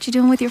 hon, what you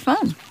doing with your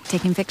phone?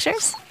 Taking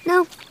pictures?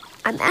 No,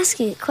 I'm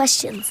asking it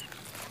questions.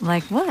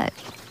 Like what?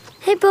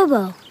 Hey,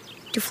 Bobo,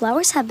 do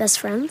flowers have best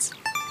friends?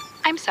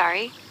 I'm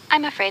sorry.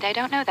 I'm afraid I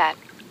don't know that.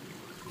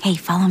 Hey,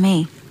 follow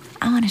me.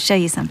 I want to show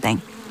you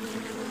something.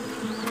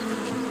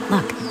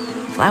 Look,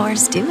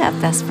 flowers do have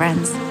best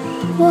friends.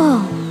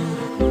 Whoa.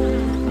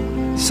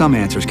 Some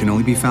answers can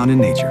only be found in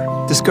nature.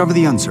 Discover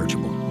the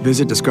unsearchable.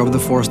 Visit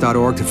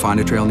discovertheforest.org to find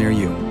a trail near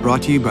you.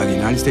 Brought to you by the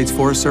United States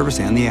Forest Service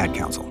and the Ad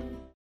Council.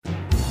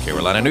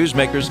 Carolina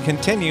Newsmakers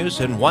continues,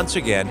 and once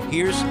again,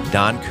 here's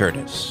Don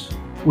Curtis.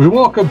 We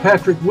welcome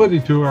Patrick Woody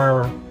to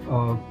our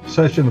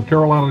session of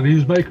Carolina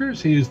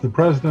Newsmakers. He is the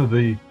president of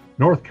the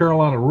North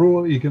Carolina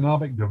Rural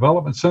Economic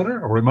Development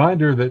Center. A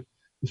reminder that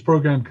this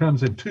program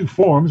comes in 2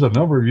 forms. A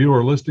number of you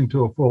are listening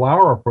to a full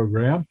hour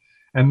program,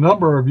 and a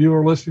number of you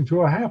are listening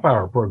to a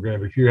half-hour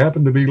program. If you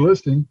happen to be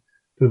listening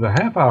to the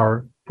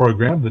half-hour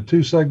program, the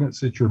 2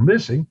 segments that you're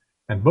missing,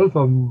 and both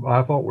of them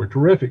I thought were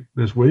terrific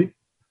this week,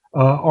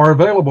 are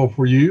available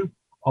for you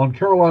on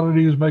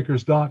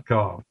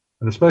carolinanewsmakers.com.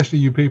 And especially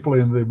you people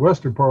in the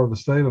western part of the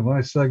state, a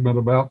nice segment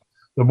about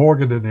the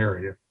Morganton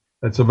area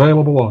that's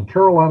available on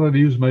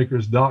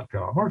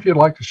carolinanewsmakers.com. Or if you'd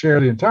like to share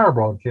the entire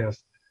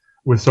broadcast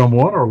with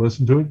someone or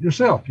listen to it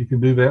yourself, you can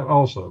do that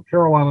also,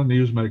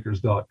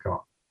 carolinanewsmakers.com.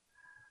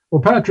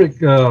 Well,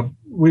 Patrick,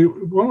 we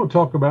want to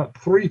talk about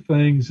 3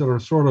 things that are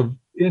sort of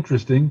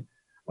interesting.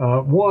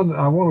 One,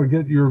 I want to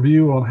get your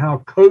view on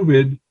how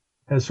COVID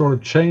has sort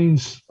of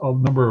changed a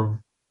number of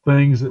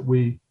things that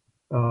we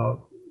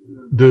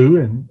do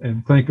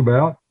and think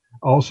about.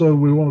 Also,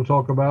 we want to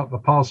talk about the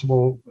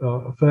possible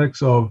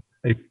effects of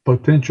a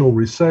potential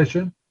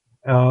recession,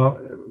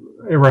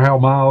 ever how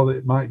mild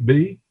it might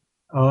be.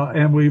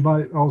 And we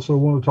might also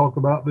want to talk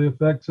about the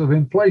effects of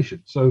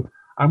inflation. So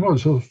I'm going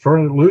to sort of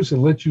turn it loose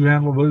and let you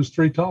handle those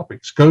 3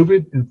 topics: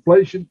 COVID,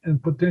 inflation,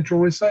 and potential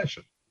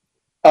recession.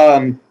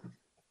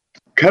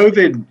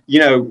 COVID,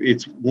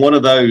 it's one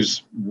of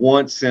those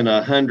once in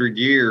 100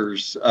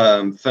 years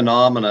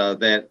phenomena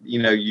that,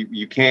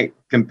 you can't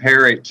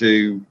compare it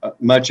to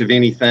much of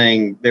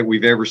anything that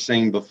we've ever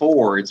seen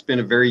before. It's been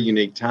a very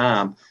unique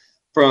time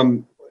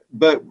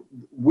but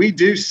we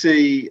do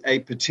see a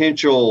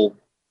potential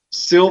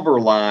silver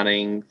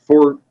lining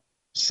for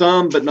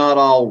some, but not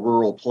all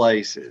rural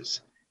places.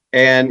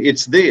 And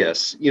it's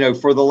this,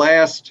 for the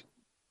last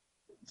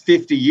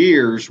 50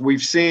 years,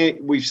 we've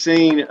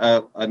seen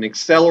an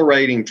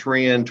accelerating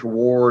trend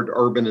toward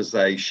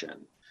urbanization.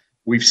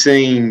 We've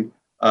seen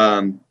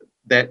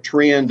that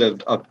trend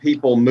of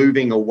people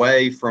moving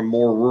away from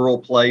more rural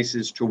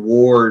places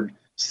toward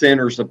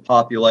centers of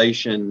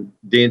population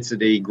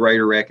density,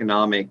 greater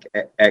economic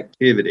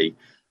activity.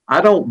 I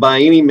don't by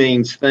any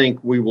means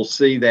think we will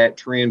see that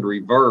trend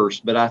reverse,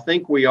 but I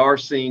think we are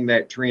seeing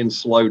that trend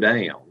slow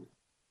down.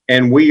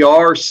 And we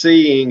are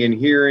seeing and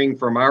hearing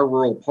from our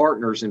rural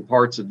partners in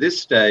parts of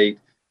this state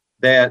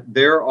that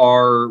there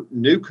are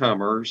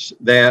newcomers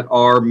that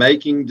are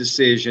making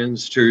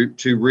decisions to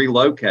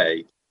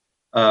relocate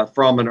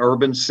from an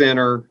urban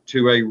center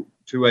to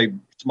a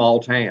small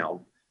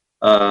town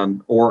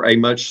or a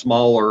much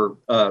smaller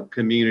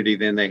community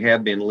than they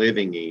have been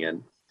living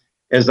in.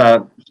 As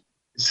I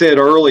said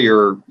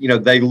earlier,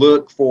 they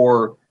look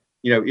for,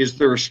 is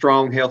there a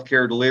strong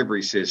healthcare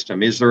delivery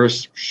system? Is there a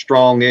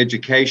strong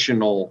education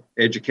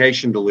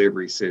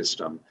delivery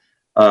system?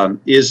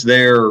 Is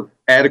there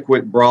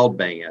adequate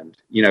broadband,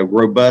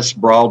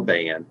 robust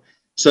broadband?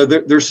 So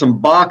there's some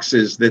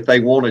boxes that they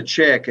want to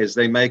check as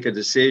they make a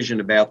decision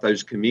about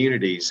those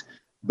communities.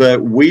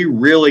 But we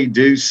really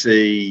do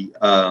see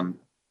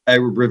a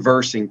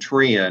reversing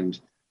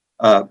trend,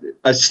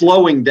 a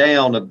slowing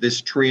down of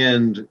this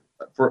trend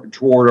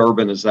toward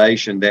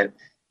urbanization that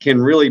can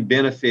really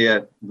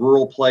benefit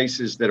rural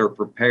places that are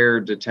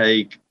prepared to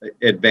take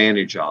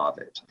advantage of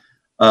it.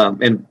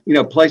 And,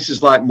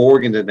 places like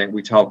Morganton that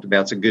we talked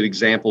about, it's a good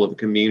example of a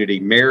community.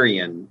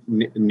 Marion,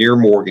 near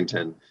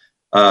Morganton.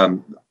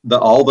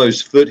 All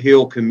those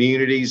foothill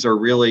communities are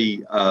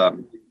really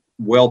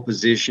well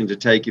positioned to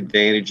take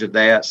advantage of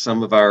that.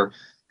 Some of our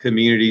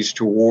communities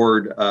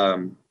toward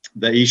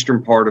the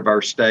eastern part of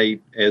our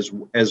state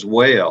as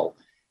well.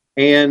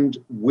 And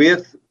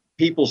with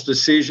people's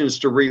decisions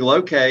to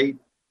relocate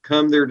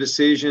come their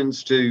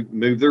decisions to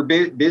move their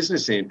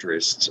business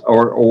interests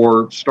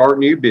or start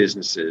new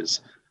businesses.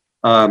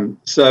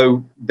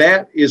 So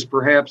that is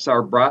perhaps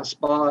our bright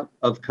spot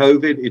of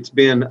COVID. It's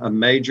been a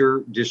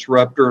major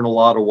disruptor in a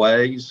lot of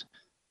ways.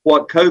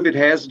 What COVID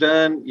has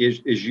done is,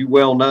 as you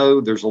well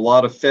know, there's a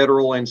lot of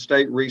federal and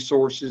state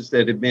resources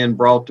that have been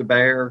brought to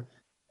bear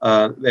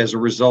as a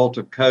result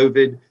of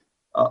COVID.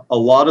 A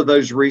lot of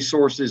those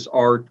resources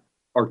are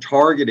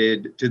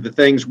targeted to the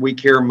things we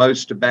care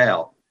most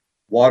about: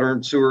 water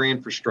and sewer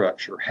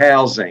infrastructure,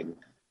 housing,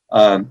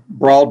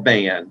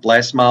 broadband,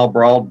 last mile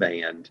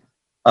broadband.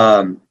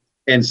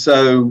 And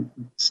so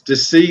to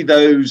see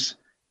those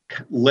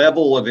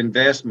level of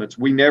investments,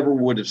 we never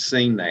would have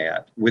seen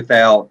that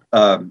without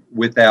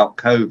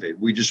COVID.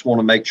 We just want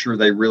to make sure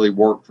they really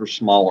work for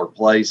smaller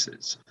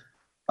places.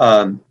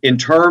 In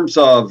terms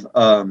of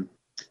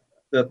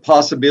the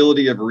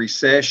possibility of a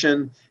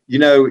recession,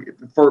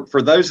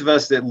 for those of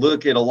us that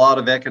look at a lot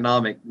of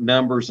economic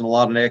numbers and a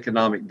lot of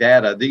economic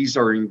data, these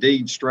are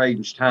indeed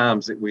strange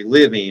times that we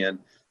live in.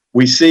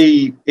 We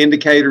see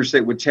indicators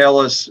that would tell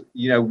us,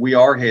 we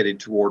are headed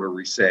toward a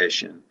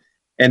recession.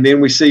 And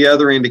then we see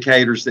other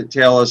indicators that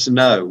tell us,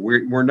 no,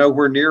 we're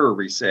nowhere near a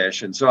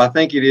recession. So I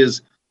think it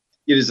is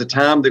a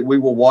time that we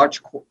will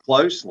watch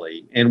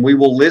closely, and we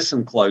will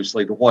listen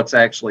closely to what's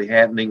actually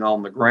happening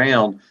on the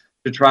ground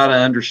to try to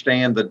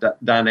understand the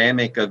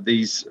dynamic of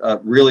these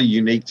really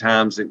unique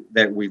times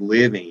that we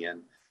live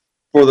in.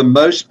 For the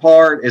most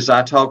part, as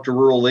I talk to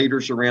rural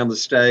leaders around the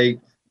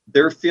state,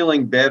 they're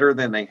feeling better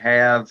than they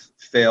have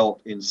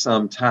felt in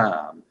some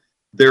time.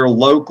 They're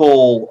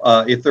local,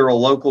 if they're a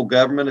local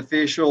government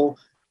official,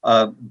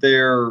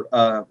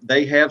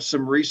 they have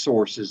some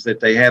resources that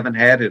they haven't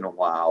had in a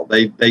while.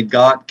 They've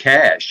got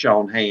cash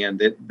on hand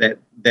that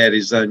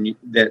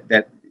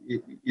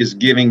is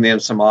giving them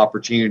some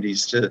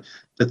opportunities to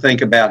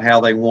think about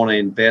how they want to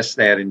invest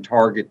that and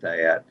target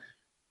that.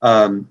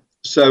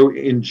 So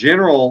in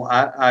general,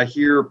 I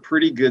hear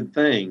pretty good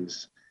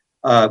things.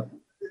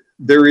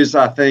 There is,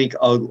 I think,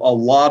 a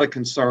lot of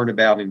concern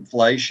about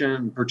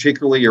inflation,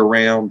 particularly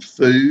around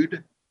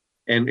food.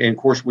 And of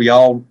course, we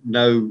all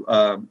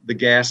know the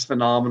gas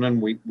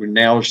phenomenon. We're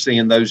now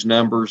seeing those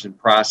numbers and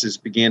prices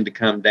begin to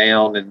come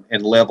down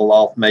and level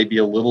off maybe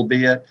a little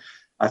bit.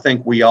 I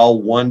think we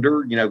all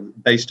wonder,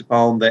 based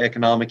upon the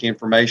economic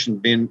information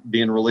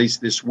being released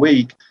this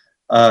week,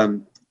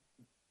 have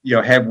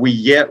we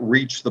yet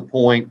reached the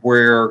point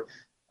where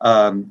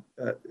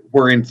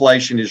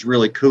inflation is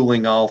really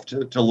cooling off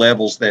to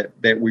levels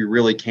that we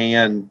really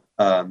can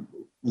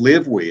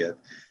live with?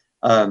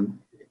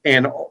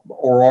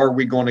 Or are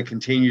we going to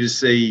continue to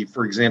see,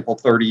 for example,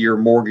 30-year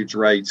mortgage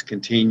rates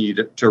continue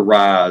to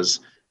rise?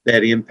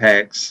 That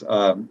impacts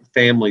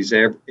families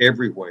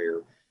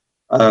everywhere.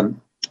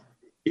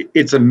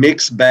 It's a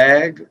mixed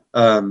bag,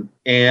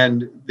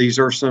 and these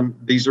are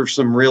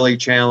some really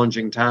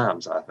challenging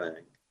times, I think.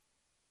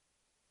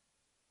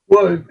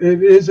 Well,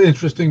 it is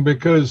interesting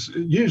because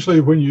usually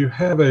when you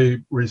have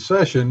a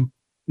recession,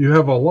 you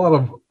have a lot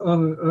of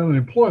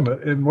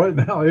unemployment. And right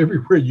now,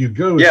 everywhere you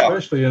go,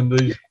 especially in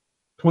these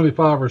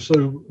 25 or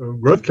so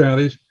growth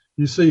counties,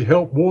 you see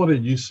help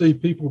wanted. You see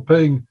people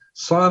paying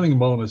signing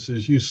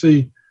bonuses. You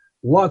see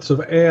lots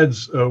of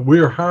ads.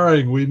 We're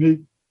hiring. We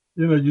need,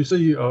 you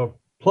see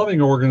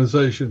plumbing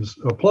organizations,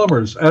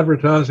 plumbers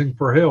advertising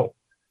for help.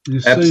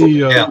 You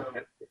see,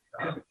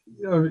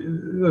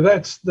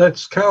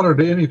 that's counter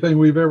to anything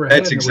we've ever had.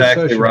 That's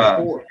exactly right.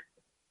 Before.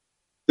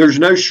 There's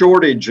no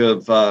shortage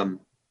of,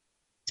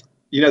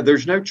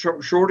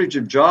 shortage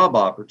of job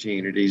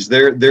opportunities.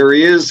 There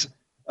is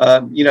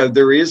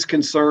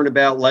concern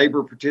about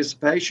labor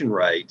participation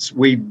rates.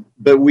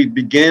 But we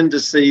begin to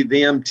see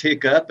them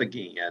tick up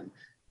again,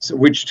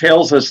 which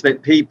tells us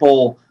that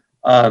people,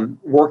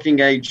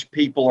 working age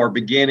people, are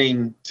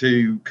beginning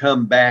to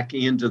come back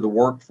into the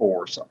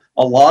workforce.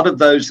 A lot of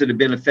those that have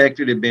been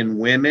affected have been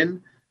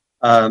women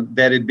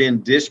that have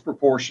been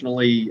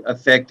disproportionately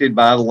affected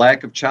by the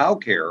lack of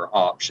childcare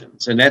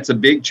options, and that's a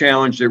big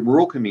challenge that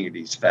rural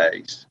communities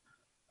face.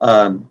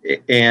 We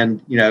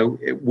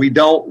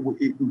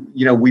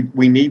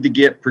need to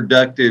get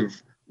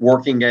productive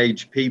working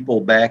age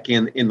people back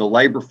in the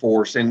labor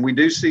force, and we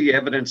do see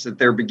evidence that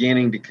they're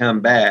beginning to come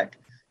back.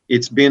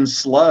 It's been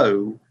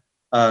slow,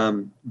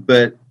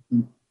 but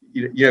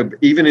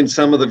even in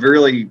some of the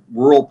really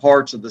rural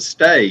parts of the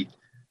state,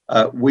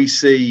 we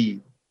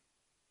see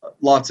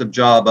lots of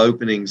job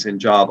openings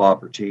and job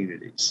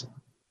opportunities.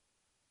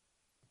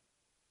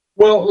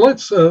 Well,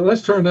 let's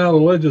turn now to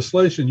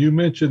legislation. You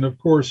mentioned, of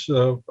course,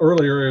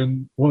 earlier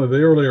in one of the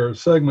earlier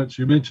segments,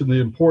 you mentioned the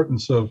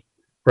importance of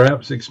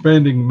perhaps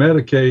expanding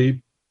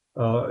Medicaid,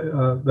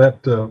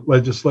 that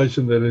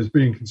legislation that is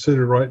being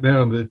considered right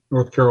now in the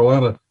North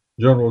Carolina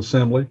General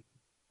Assembly.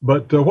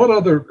 But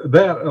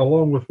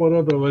along with what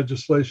other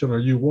legislation are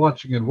you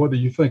watching, and what do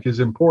you think is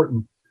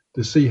important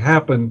to see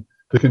happen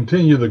to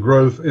continue the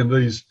growth in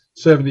these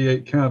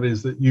 78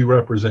 counties that you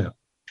represent?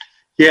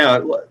 Yeah,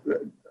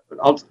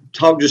 I'll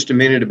talk just a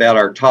minute about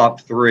our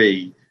top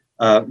three,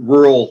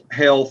 rural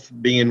health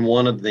being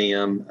one of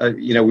them.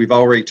 We've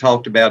already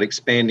talked about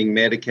expanding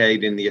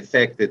Medicaid and the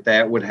effect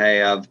that would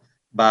have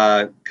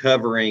by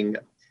covering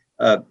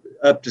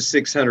up to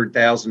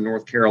 600,000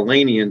 North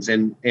Carolinians.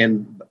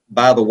 And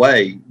by the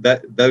way,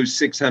 those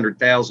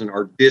 600,000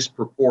 are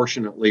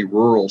disproportionately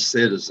rural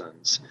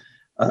citizens.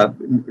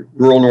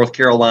 Rural North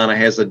Carolina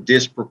has a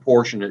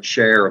disproportionate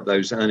share of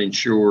those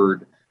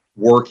uninsured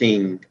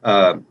working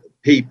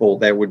people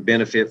that would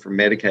benefit from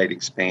Medicaid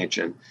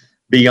expansion.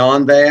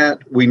 Beyond that,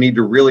 we need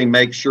to really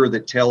make sure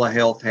that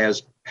telehealth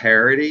has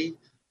parity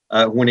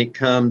when it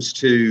comes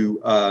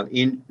to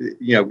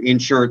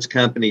insurance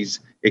companies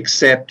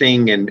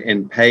accepting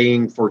and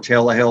paying for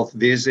telehealth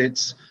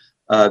visits.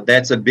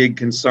 That's a big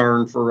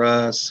concern for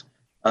us.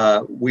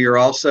 We are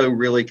also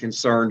really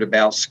concerned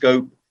about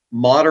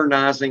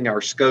modernizing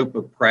our scope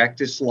of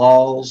practice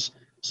laws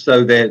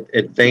so that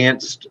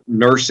advanced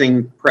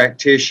nursing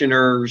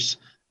practitioners,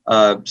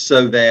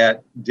 so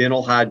that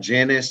dental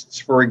hygienists,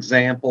 for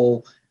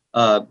example,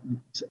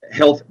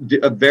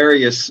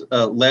 various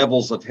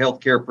levels of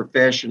healthcare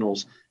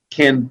professionals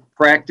can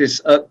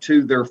practice up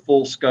to their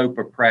full scope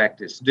of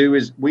practice.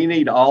 We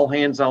need all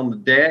hands on the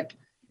deck,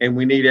 and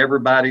we need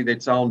everybody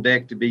that's on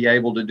deck to be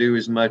able to do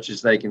as much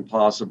as they can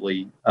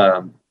possibly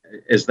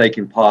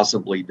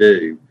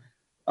do.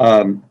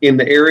 In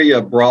the area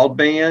of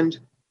broadband,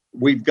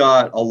 we've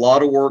got a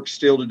lot of work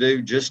still to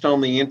do just on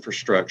the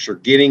infrastructure,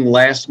 getting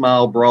last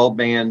mile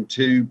broadband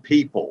to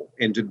people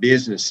and to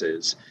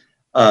businesses.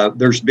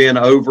 There's been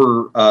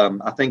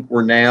I think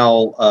we're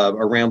now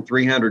around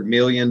 $300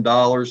 million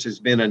has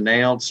been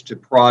announced to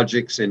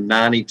projects in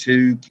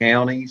 92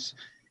 counties.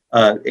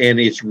 And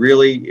it's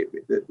really,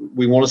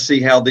 we want to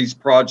see how these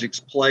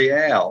projects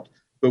play out,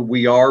 but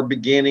we are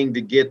beginning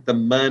to get the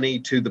money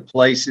to the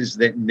places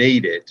that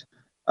need it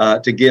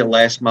to get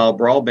last mile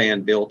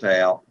broadband built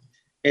out.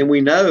 And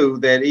we know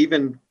that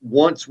even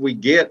once we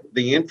get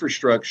the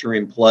infrastructure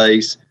in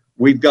place,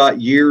 we've got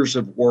years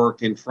of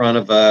work in front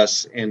of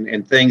us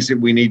and things that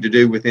we need to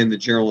do within the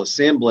General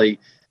Assembly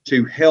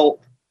to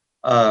help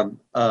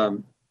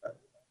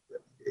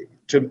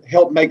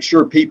make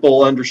sure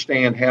people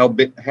understand how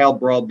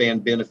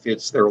broadband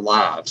benefits their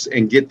lives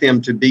and get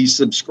them to be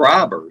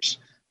subscribers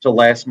to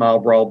last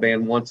mile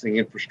broadband once the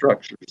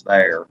infrastructure is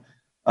there.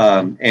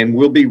 And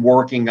we'll be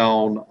working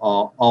on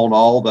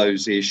all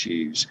those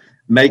issues,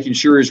 making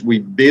sure as we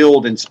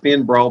build and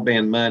spend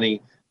broadband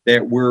money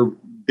that we're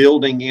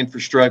building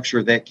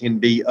infrastructure that can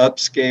be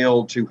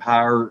upscaled to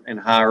higher and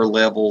higher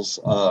levels,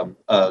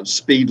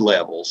 speed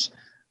levels,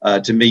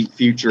 to meet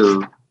future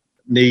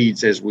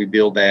needs as we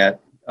build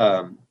out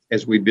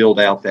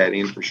that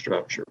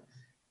infrastructure.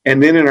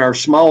 And then in our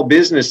small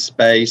business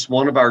space,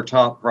 one of our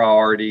top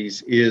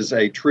priorities is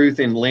a Truth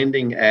in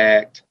Lending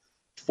Act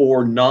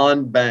for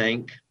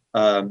non-bank,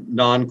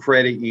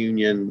 non-credit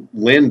union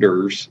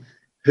lenders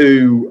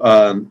who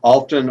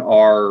often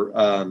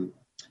are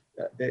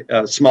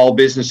small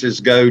businesses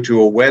go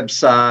to a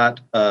website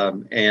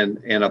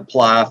and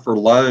apply for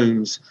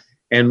loans.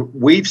 And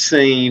we've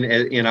seen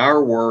in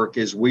our work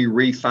as we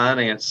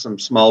refinance some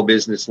small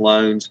business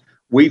loans,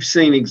 we've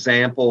seen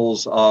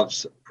examples of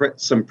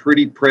some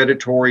pretty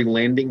predatory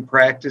lending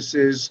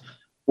practices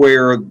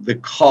where the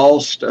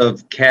cost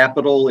of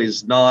capital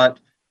is not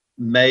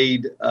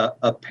made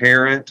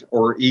apparent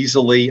or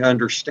easily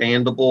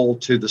understandable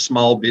to the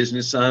small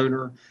business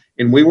owner.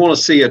 And we want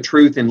to see a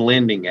Truth in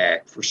Lending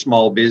Act for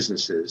small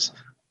businesses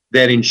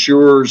that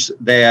ensures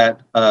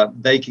that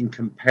they can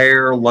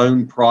compare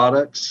loan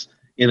products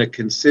in a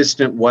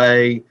consistent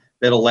way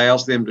that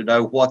allows them to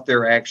know what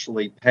they're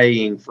actually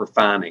paying for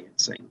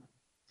financing.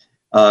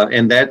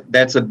 And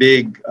that's a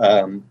big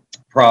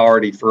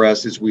priority for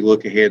us as we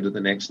look ahead to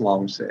the next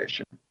long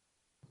session.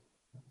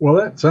 Well,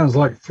 that sounds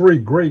like three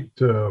great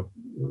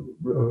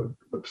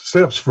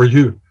steps for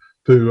you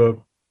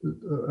to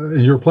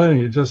in your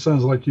planning. It just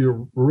sounds like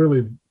you're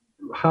really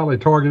highly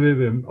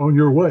targeted and on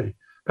your way.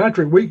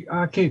 Patrick,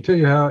 I can't tell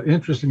you how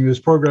interesting this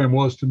program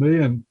was to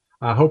me, and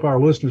I hope our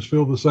listeners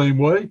feel the same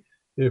way.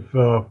 If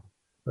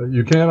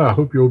you can, I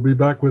hope you'll be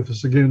back with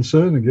us again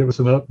soon and give us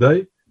an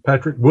update.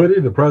 Patrick Woody,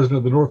 the president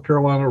of the North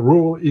Carolina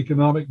Rural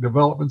Economic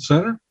Development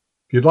Center.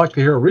 If you'd like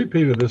to hear a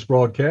repeat of this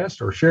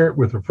broadcast or share it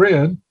with a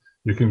friend,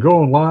 you can go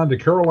online to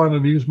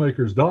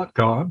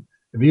carolinanewsmakers.com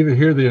and either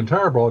hear the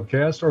entire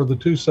broadcast or the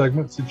two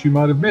segments that you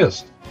might have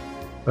missed.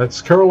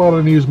 That's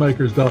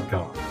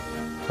carolinanewsmakers.com.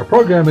 Our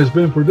program has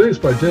been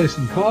produced by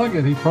Jason Cogg,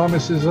 and he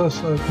promises us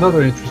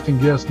another interesting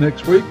guest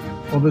next week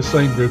on this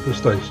same group of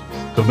stations.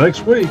 Till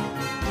next week,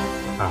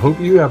 I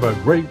hope you have a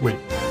great week.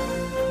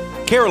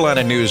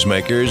 Carolina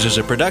Newsmakers is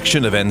a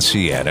production of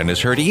NCN and is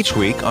heard each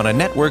week on a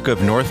network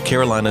of North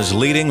Carolina's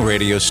leading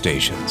radio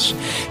stations.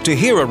 To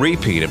hear a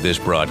repeat of this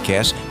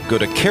broadcast, go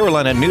to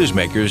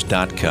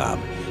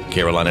carolinanewsmakers.com.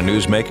 Carolina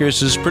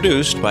Newsmakers is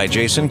produced by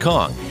Jason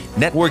Kong.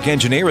 Network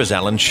engineer is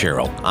Alan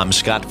Sherrill. I'm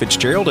Scott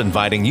Fitzgerald,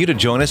 inviting you to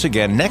join us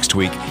again next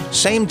week,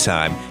 same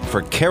time,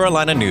 for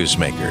Carolina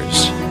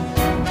Newsmakers.